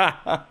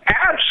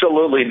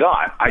 Absolutely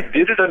not. I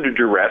did it under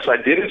duress. I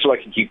did it so I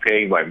could keep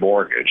paying my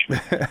mortgage.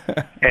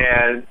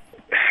 And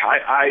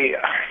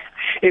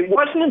it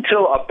wasn't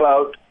until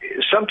about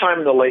sometime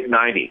in the late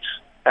 90s,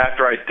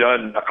 after I'd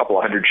done a couple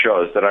of hundred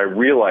shows, that I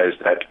realized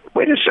that,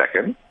 wait a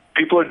second,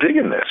 people are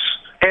digging this.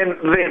 And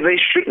they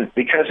shouldn't,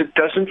 because it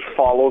doesn't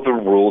follow the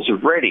rules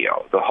of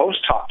radio. The host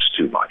talks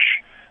too much.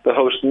 The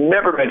host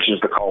never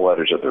mentions the call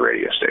letters of the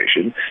radio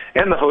station,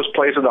 and the host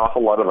plays an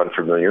awful lot of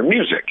unfamiliar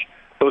music.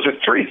 Those are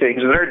 3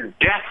 things that are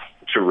death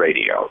to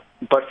radio.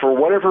 But for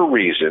whatever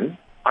reason,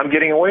 I'm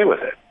getting away with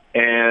it.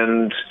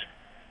 And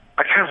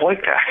I kind of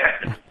like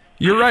that.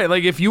 You're right.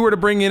 Like, if you were to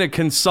bring in a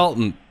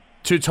consultant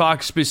to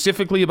talk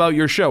specifically about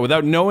your show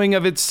without knowing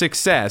of its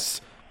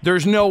success,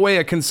 there's no way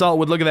a consultant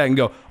would look at that and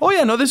go, oh,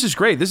 yeah, no, this is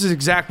great. This is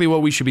exactly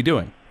what we should be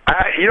doing.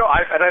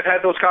 I've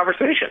had those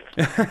conversations.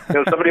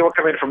 Somebody will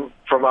come in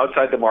from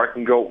outside the market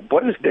and go,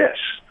 what is this?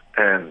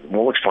 And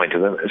we'll explain to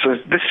them.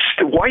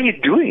 So why are you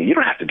doing it? You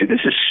don't have to do this.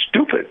 This is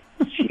stupid.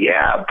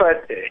 Yeah,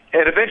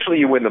 and eventually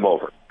you win them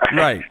over.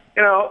 Right.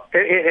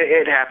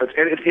 It happens.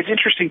 And it's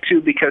interesting,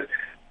 too, because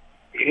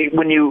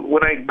when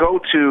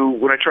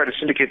I try to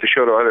syndicate the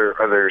show to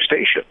other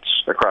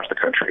stations across the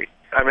country,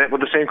 I met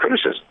with the same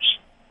criticisms.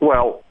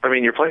 Well, I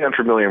mean, you're playing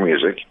unfamiliar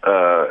music,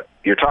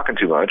 you're talking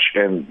too much,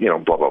 and,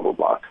 blah, blah, blah,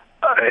 blah.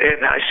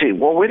 And I say,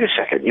 well, wait a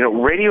second.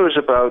 Radio is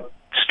about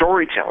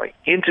storytelling,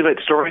 intimate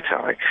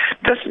storytelling.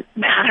 It doesn't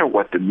matter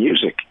what the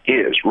music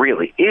is,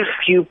 really, if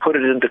you put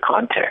it into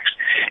context.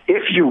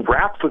 If you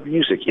wrap the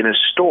music in a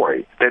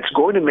story that's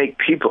going to make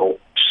people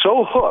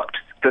so hooked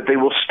that they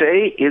will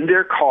stay in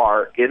their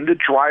car in the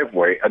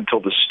driveway until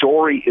the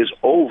story is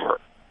over,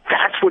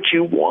 that's what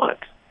you want.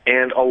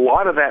 And a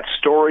lot of that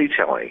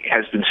storytelling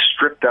has been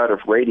stripped out of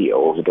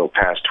radio over the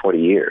past 20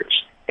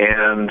 years.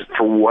 And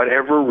for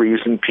whatever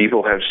reason,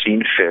 people have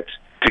seen fit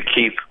to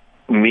keep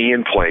me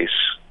in place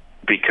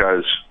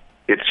because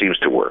it seems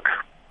to work.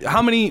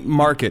 How many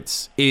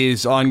markets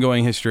is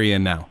Ongoing History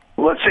in now?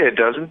 Let's say a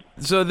dozen.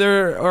 So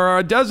there are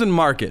a dozen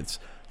markets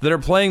that are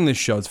playing this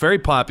show. It's very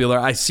popular.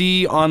 I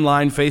see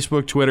online,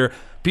 Facebook, Twitter,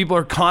 people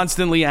are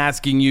constantly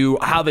asking you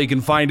how they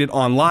can find it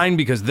online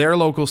because their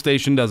local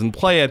station doesn't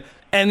play it.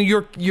 And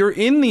you're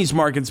in these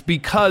markets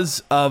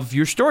because of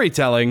your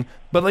storytelling.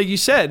 But like you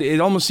said, it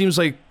almost seems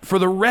like for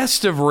the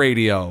rest of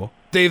radio,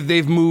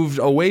 they've moved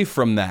away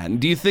from that.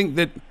 Do you think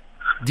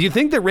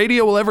that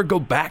radio will ever go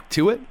back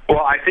to it?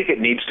 Well, I think it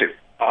needs to,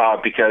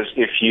 because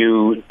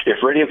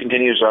if radio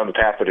continues on the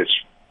path that it's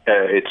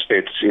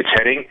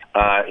heading,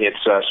 it's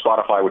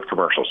Spotify with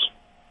commercials.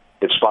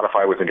 It's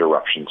Spotify with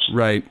interruptions.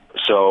 Right.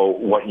 So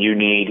what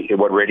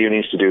radio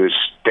needs to do is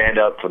stand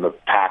up from the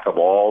pack of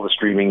all the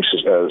streaming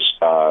services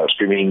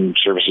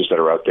that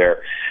are out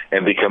there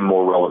and become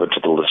more relevant to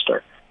the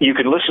listener. You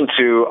can listen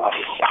to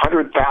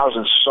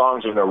 100,000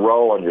 songs in a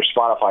row on your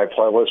Spotify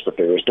playlist, but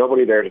there is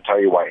nobody there to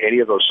tell you why any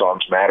of those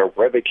songs matter,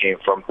 where they came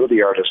from, who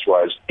the artist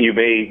was. You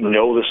may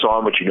know the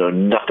song, but you know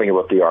nothing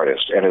about the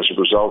artist. And as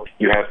a result,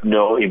 you have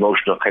no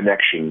emotional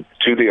connection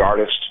to the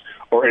artist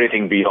or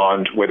anything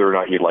beyond whether or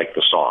not you like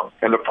the song.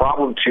 And the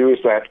problem, too, is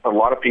that a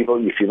lot of people,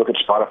 if you look at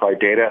Spotify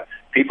data,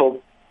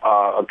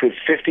 a good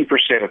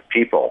 50% of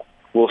people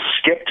will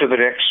skip to the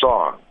next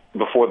song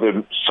before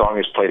the song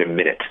is played a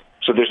minute.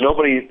 So there's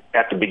nobody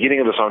at the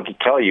beginning of the song to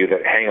tell you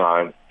that, hang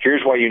on,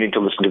 here's why you need to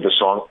listen to the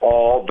song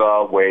all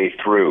the way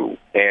through.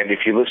 And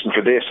if you listen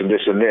for this and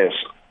this and this,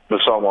 the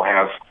song will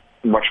have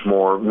much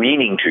more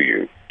meaning to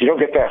you. You don't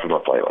get that from a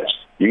playlist.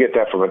 You get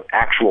that from an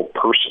actual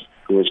person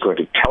who is going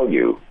to tell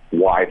you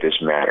why this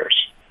matters.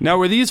 Now,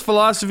 were these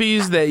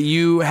philosophies that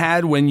you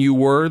had when you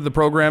were the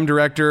program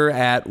director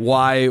at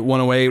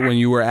Y108, when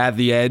you were at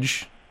The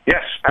Edge?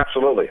 Yes,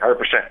 absolutely, 100%.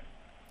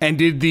 And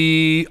did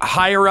the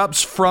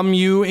higher-ups from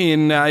you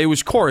it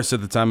was Chorus at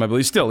the time, I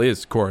believe, still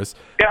is Chorus.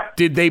 Yeah.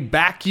 Did they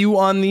back you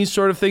on these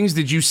sort of things?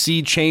 Did you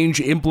see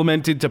change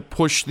implemented to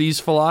push these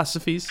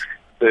philosophies?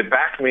 They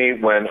backed me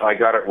when I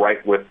got it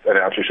right with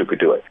announcers who could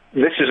do it.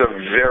 This is a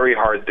very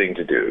hard thing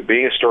to do.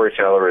 Being a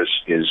storyteller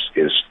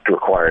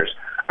requires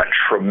a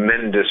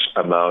tremendous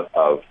amount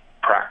of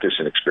practice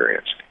and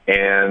experience.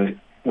 And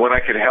when I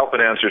could help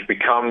announcers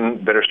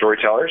become better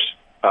storytellers,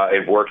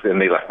 it worked, and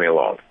they left me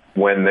alone.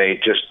 When they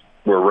just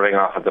were running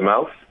off at the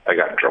mouth, I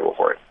got in trouble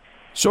for it.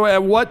 So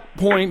at what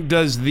point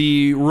does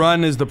the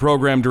run as the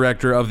program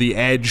director of The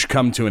Edge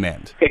come to an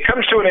end? It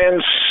comes to an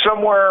end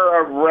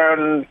somewhere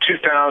around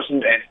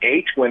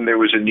 2008 when there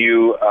was a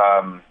new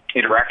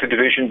interactive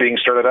division being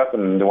started up,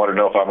 and they wanted to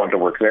know if I wanted to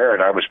work there,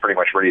 and I was pretty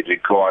much ready to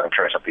go out and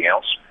try something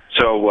else.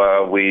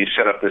 So we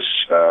set up this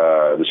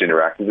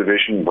interactive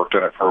division, worked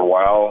on it for a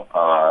while,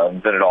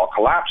 then it all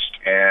collapsed,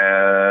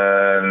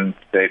 and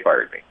they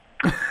fired me.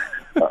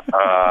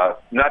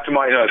 Not to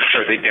my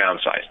they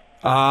downsized.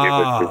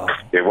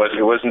 It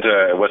wasn't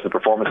a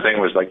performance thing.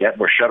 It was like, yeah,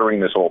 we're shuttering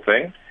this whole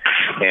thing,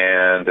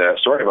 and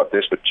sorry about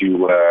this, but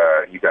you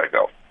got to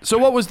go. So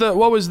what was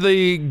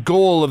the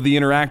goal of the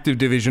interactive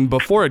division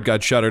before it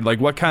got shuttered? Like,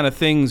 what kind of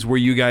things were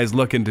you guys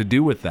looking to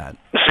do with that?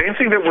 The same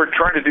thing that we're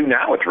trying to do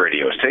now with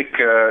radio is take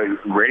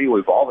radio,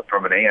 evolve it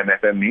from an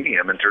AM/FM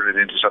medium, and turn it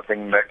into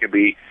something that can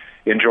be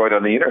enjoyed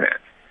on the internet.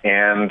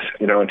 And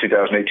in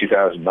 2008,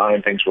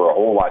 2009, things were a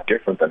whole lot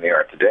different than they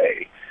are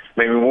today.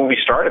 I mean, when we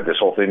started this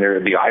whole thing,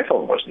 the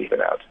iPhone wasn't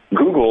even out.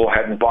 Google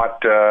hadn't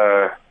bought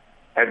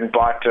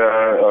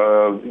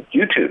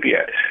YouTube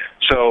yet.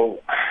 So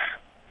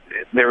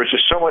there was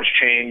just so much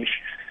change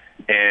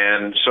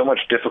and so much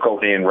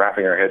difficulty in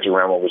wrapping our heads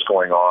around what was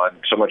going on,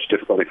 so much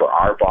difficulty for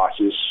our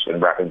bosses in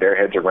wrapping their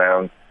heads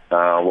around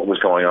what was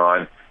going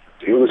on.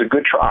 It was a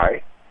good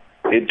try.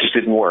 It just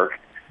didn't work.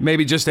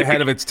 Maybe just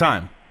ahead of its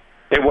time.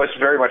 It was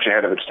very much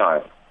ahead of its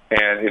time.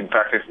 And in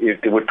fact,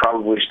 it would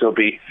probably still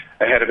be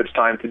ahead of its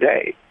time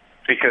today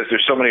because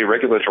there's so many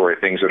regulatory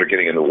things that are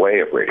getting in the way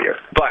of radio.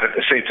 But at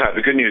the same time,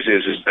 the good news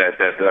is that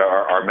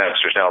our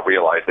masters now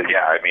realize that,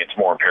 it's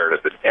more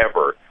imperative than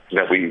ever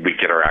that we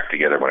get our act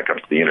together when it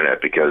comes to the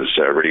internet because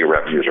radio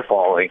revenues are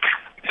falling.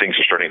 Things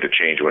are starting to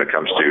change when it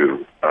comes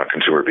to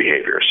consumer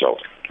behavior. So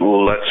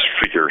let's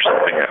figure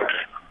something out.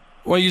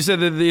 Well, you said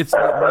that it's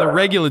the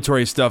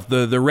regulatory stuff,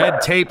 the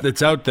red tape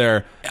that's out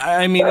there.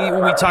 I mean,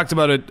 we talked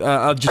about it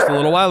just a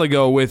little while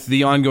ago with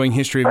the ongoing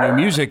history of new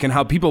music and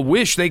how people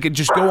wish they could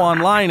just go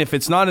online if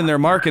it's not in their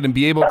market and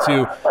be able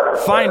to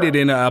find it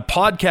in a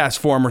podcast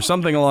form or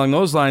something along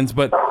those lines.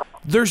 But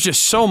there's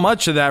just so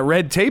much of that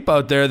red tape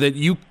out there that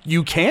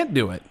you can't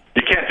do it.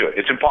 You can't do it.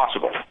 It's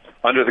impossible.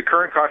 Under the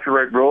current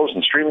copyright rules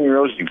and streaming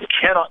rules, you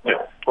cannot do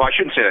it. Well, I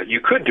shouldn't say that. You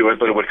could do it,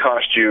 but it would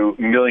cost you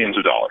millions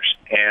of dollars.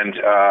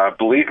 And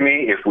believe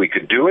me, if we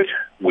could do it,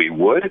 we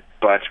would,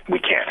 but we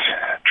can't.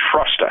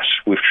 Trust us.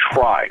 We've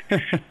tried,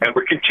 and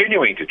we're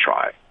continuing to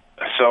try.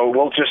 So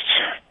we'll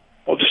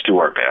just do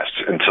our best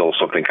until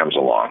something comes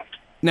along.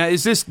 Now,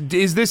 is this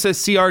a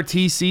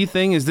CRTC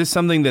thing? Is this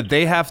something that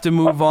they have to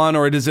move on,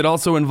 or does it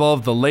also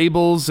involve the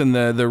labels and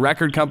the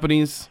record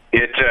companies?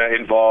 It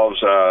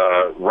involves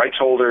rights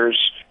holders.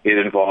 It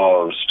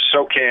involves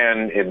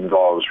SOCAN. It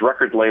involves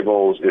record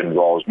labels. It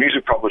involves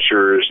music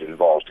publishers. It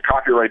involves the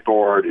Copyright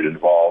Board. It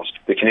involves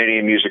the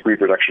Canadian Music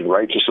Reproduction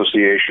Rights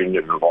Association.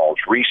 It involves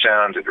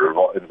ReSound. It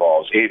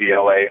involves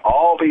AVLA.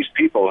 All these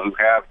people who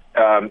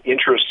have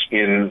interests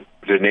in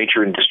the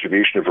nature and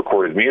distribution of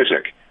recorded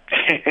music.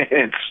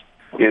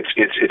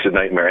 It's a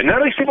nightmare. And none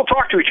of these people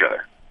talk to each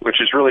other, which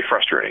is really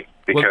frustrating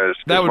because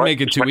that would make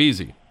it too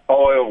easy.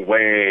 Oh,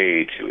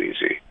 way too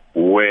easy.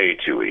 Way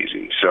too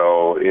easy.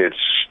 So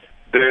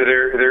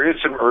there is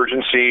some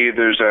urgency.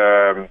 There's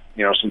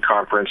some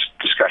conference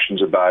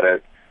discussions about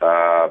it,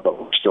 but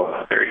we're still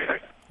not there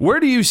yet. Where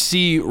do you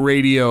see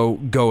radio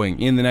going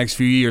in the next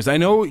few years? I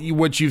know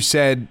what you've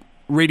said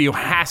radio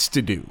has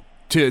to do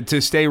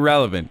to stay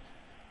relevant,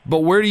 but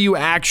where do you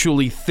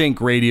actually think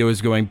radio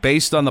is going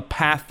based on the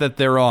path that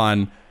they're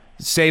on,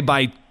 say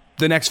by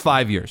the next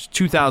 5 years,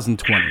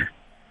 2020?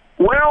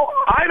 Well,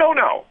 I don't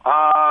know.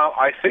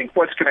 I think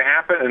what's going to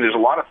happen, and there's a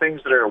lot of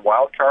things that are a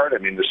wild card. I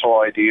mean, this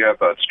whole idea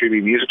about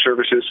streaming music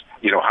services,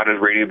 how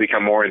does radio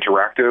become more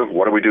interactive?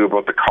 What do we do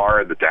about the car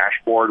and the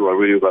dashboard? What do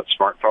we do about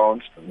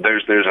smartphones?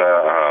 There's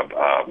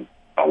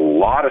a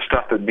lot of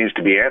stuff that needs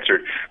to be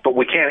answered, but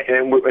we can't,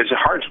 and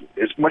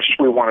as much as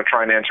we want to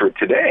try and answer it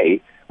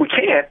today, we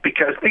can't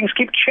because things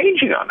keep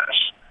changing on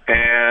us.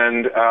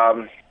 And,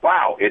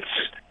 it's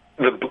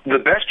the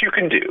best you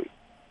can do.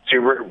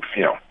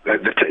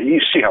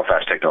 You see how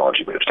fast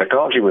technology moves.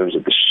 Technology moves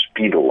at the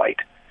speed of light,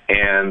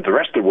 and the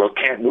rest of the world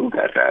can't move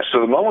that fast.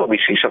 So the moment we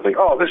see something,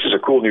 this is a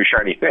cool new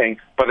shiny thing,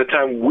 by the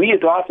time we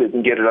adopt it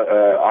and get it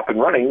up and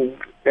running,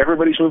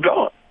 everybody's moved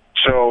on.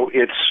 So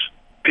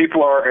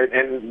people are,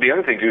 and the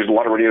other thing is a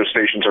lot of radio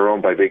stations are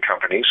owned by big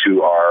companies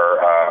who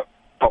are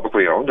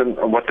publicly owned,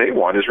 and what they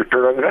want is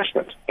return on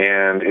investment.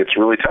 And it's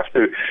really tough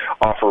to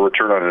offer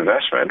return on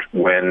investment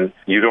when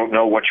you don't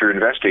know what you're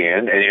investing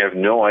in and you have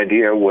no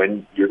idea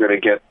when you're going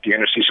to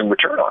see some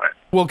return on it.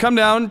 We'll come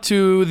down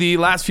to the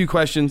last few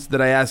questions that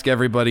I ask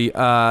everybody.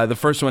 The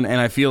first one, and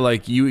I feel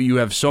like you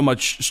have so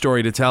much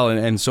story to tell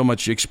and so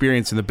much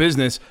experience in the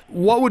business.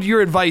 What would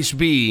your advice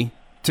be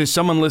to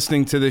someone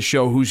listening to this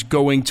show who's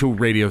going to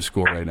radio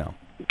school right now?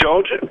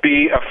 Don't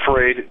be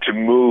afraid to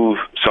move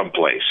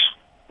someplace.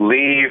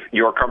 Leave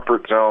your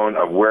comfort zone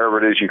of wherever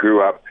it is you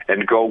grew up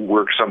and go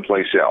work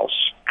someplace else.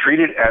 Treat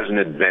it as an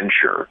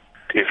adventure.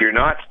 If you're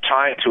not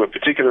tied to a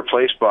particular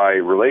place by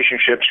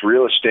relationships,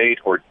 real estate,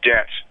 or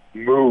debt,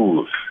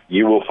 move.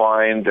 You will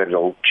find that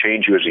it'll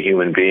change you as a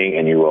human being,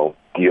 and you'll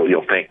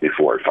thank me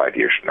for it 5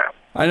 years from now.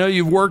 I know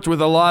you've worked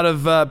with a lot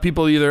of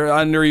people either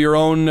under your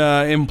own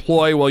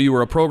employ while you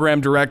were a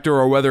program director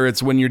or whether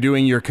it's when you're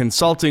doing your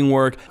consulting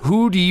work.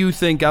 Who do you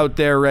think out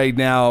there right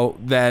now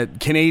that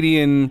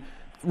Canadian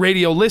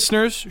radio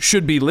listeners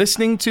should be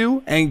listening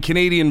to and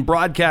Canadian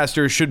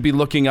broadcasters should be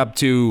looking up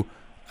to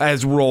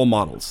as role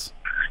models?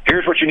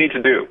 Here's what you need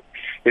to do.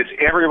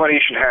 Everybody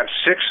should have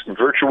 6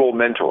 virtual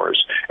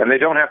mentors, and they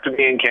don't have to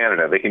be in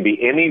Canada. They can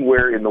be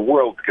anywhere in the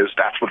world because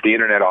that's what the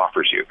internet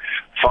offers you.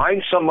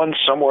 Find someone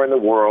somewhere in the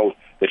world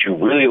that you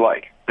really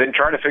like. Then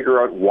try to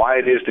figure out why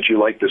it is that you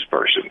like this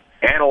person.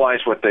 Analyze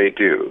what they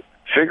do.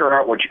 Figure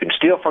out what you can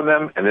steal from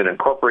them, and then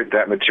incorporate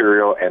that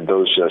material and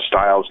those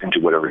styles into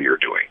whatever you're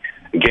doing.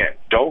 Again,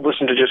 don't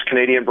listen to just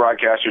Canadian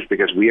broadcasters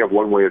because we have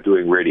one way of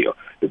doing radio.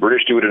 The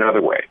British do it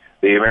another way.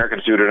 The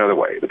Americans do it another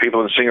way. The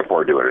people in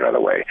Singapore do it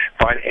another way.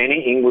 Find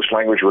any English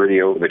language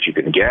radio that you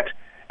can get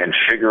and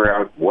figure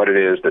out what it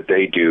is that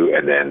they do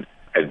and then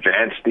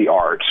advance the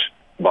arts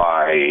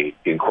by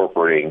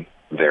incorporating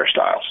their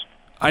styles.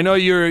 I know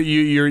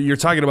you're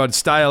talking about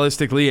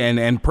stylistically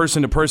and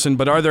person to person,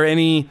 but are there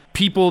any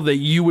people that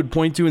you would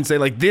point to and say,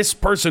 like, this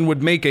person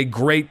would make a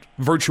great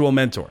virtual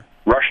mentor?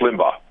 Rush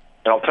Limbaugh.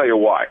 And I'll tell you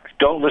why.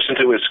 Don't listen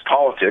to his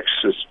politics.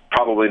 It's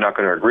probably not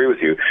going to agree with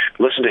you.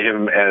 Listen to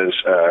him as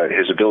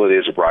his ability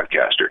as a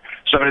broadcaster.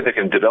 Somebody that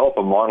can develop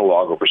a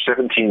monologue over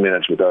 17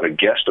 minutes without a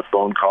guest, a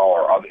phone call,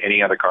 or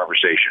any other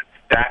conversation.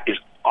 That is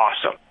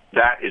awesome.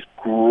 That is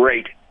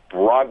great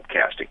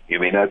broadcasting. You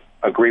may not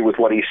agree with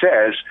what he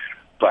says,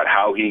 but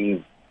how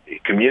he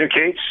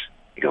communicates,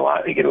 you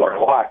can learn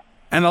a lot.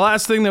 And the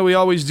last thing that we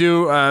always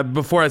do,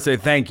 before I say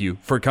thank you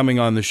for coming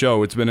on the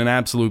show, it's been an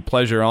absolute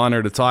pleasure,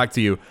 honor to talk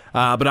to you.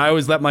 But I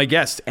always let my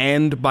guests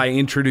end by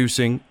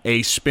introducing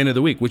a spin of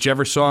the week,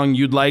 whichever song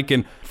you'd like.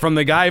 And from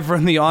the guy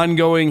from the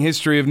ongoing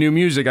history of new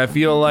music, I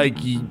feel like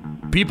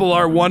people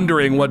are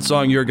wondering what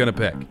song you're going to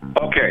pick.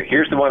 Okay,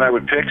 here's the one I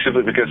would pick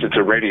simply because it's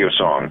a radio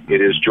song. It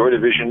is Joy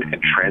Division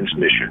and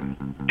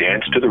Transmission,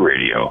 Dance to the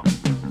Radio.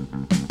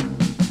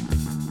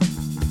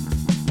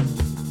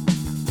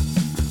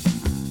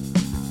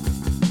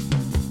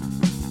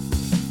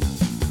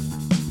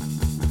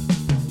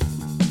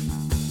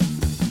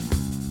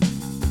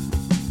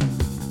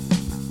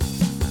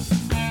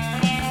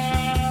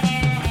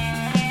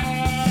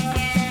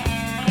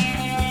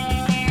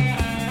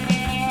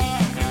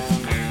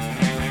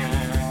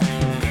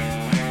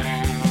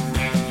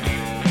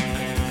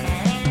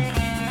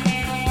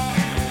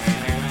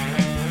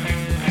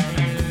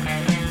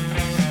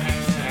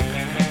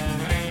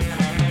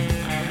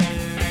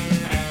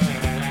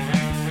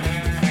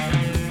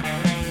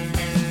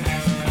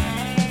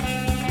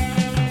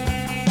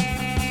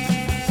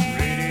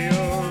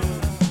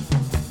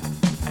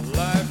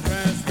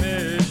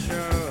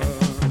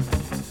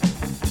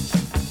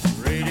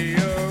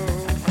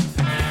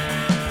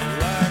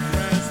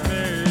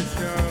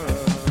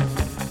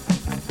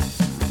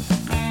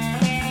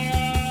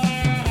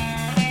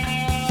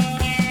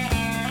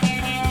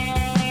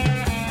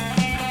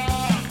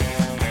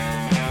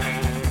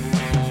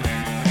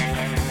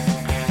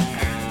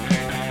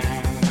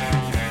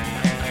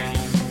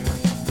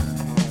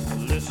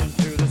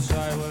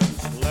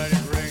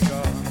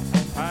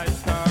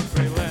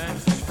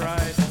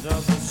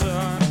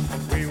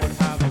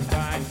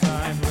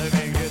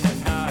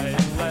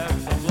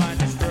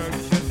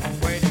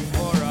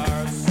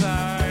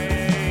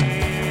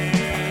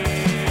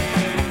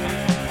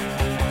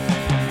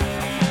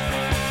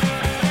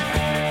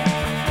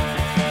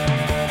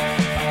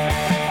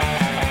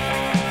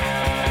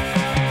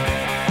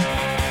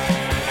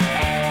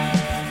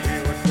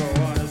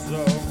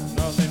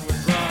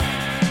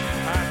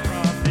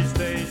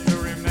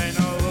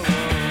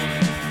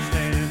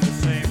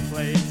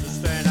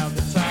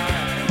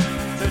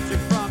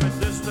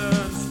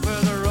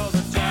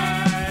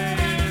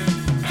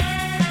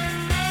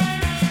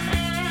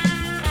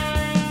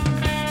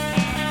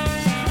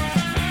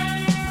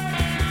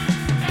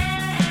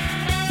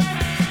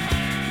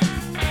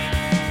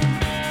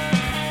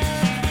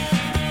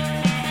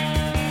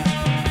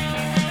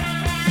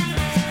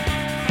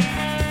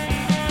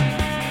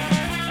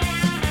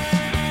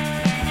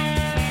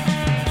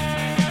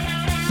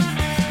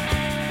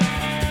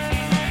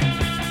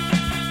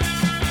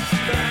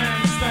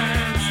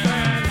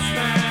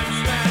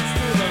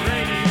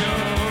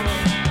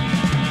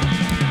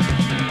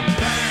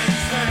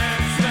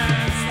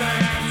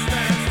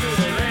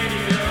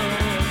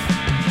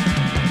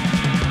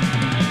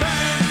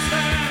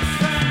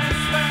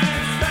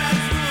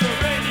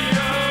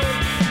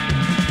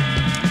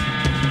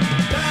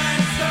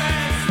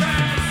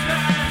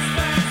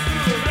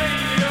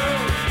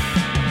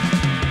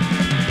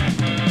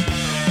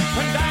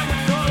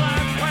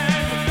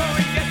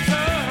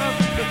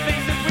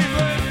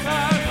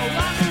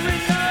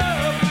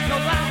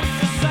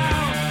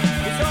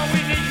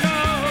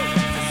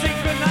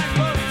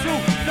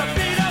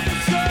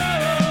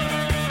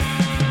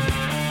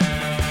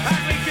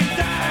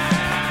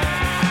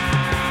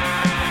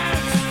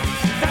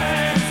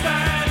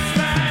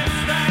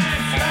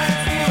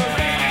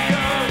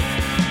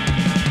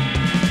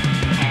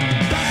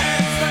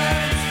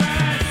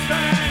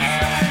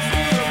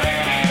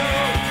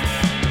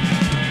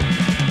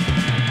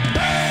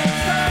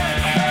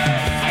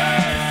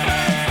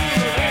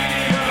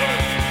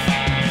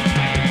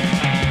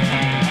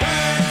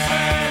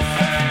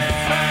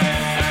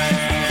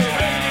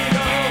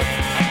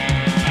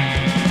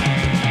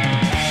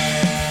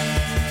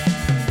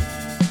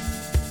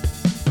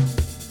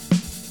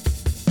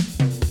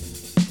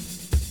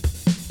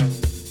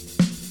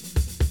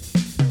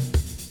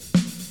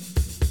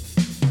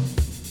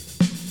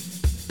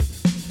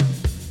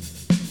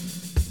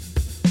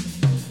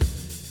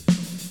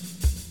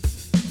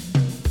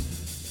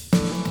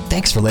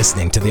 Thanks for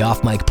listening to the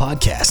Off Mic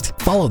Podcast.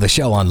 Follow the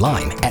show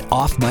online at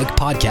Off Mic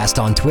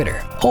Podcast on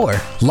Twitter, or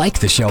like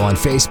the show on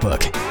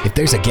Facebook. If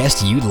there's a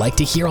guest you'd like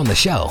to hear on the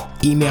show,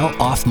 email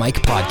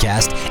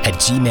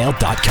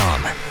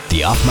offmicpodcast@gmail.com.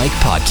 The Off Mic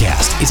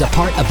Podcast is a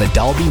part of the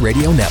Dolby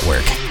Radio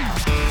Network.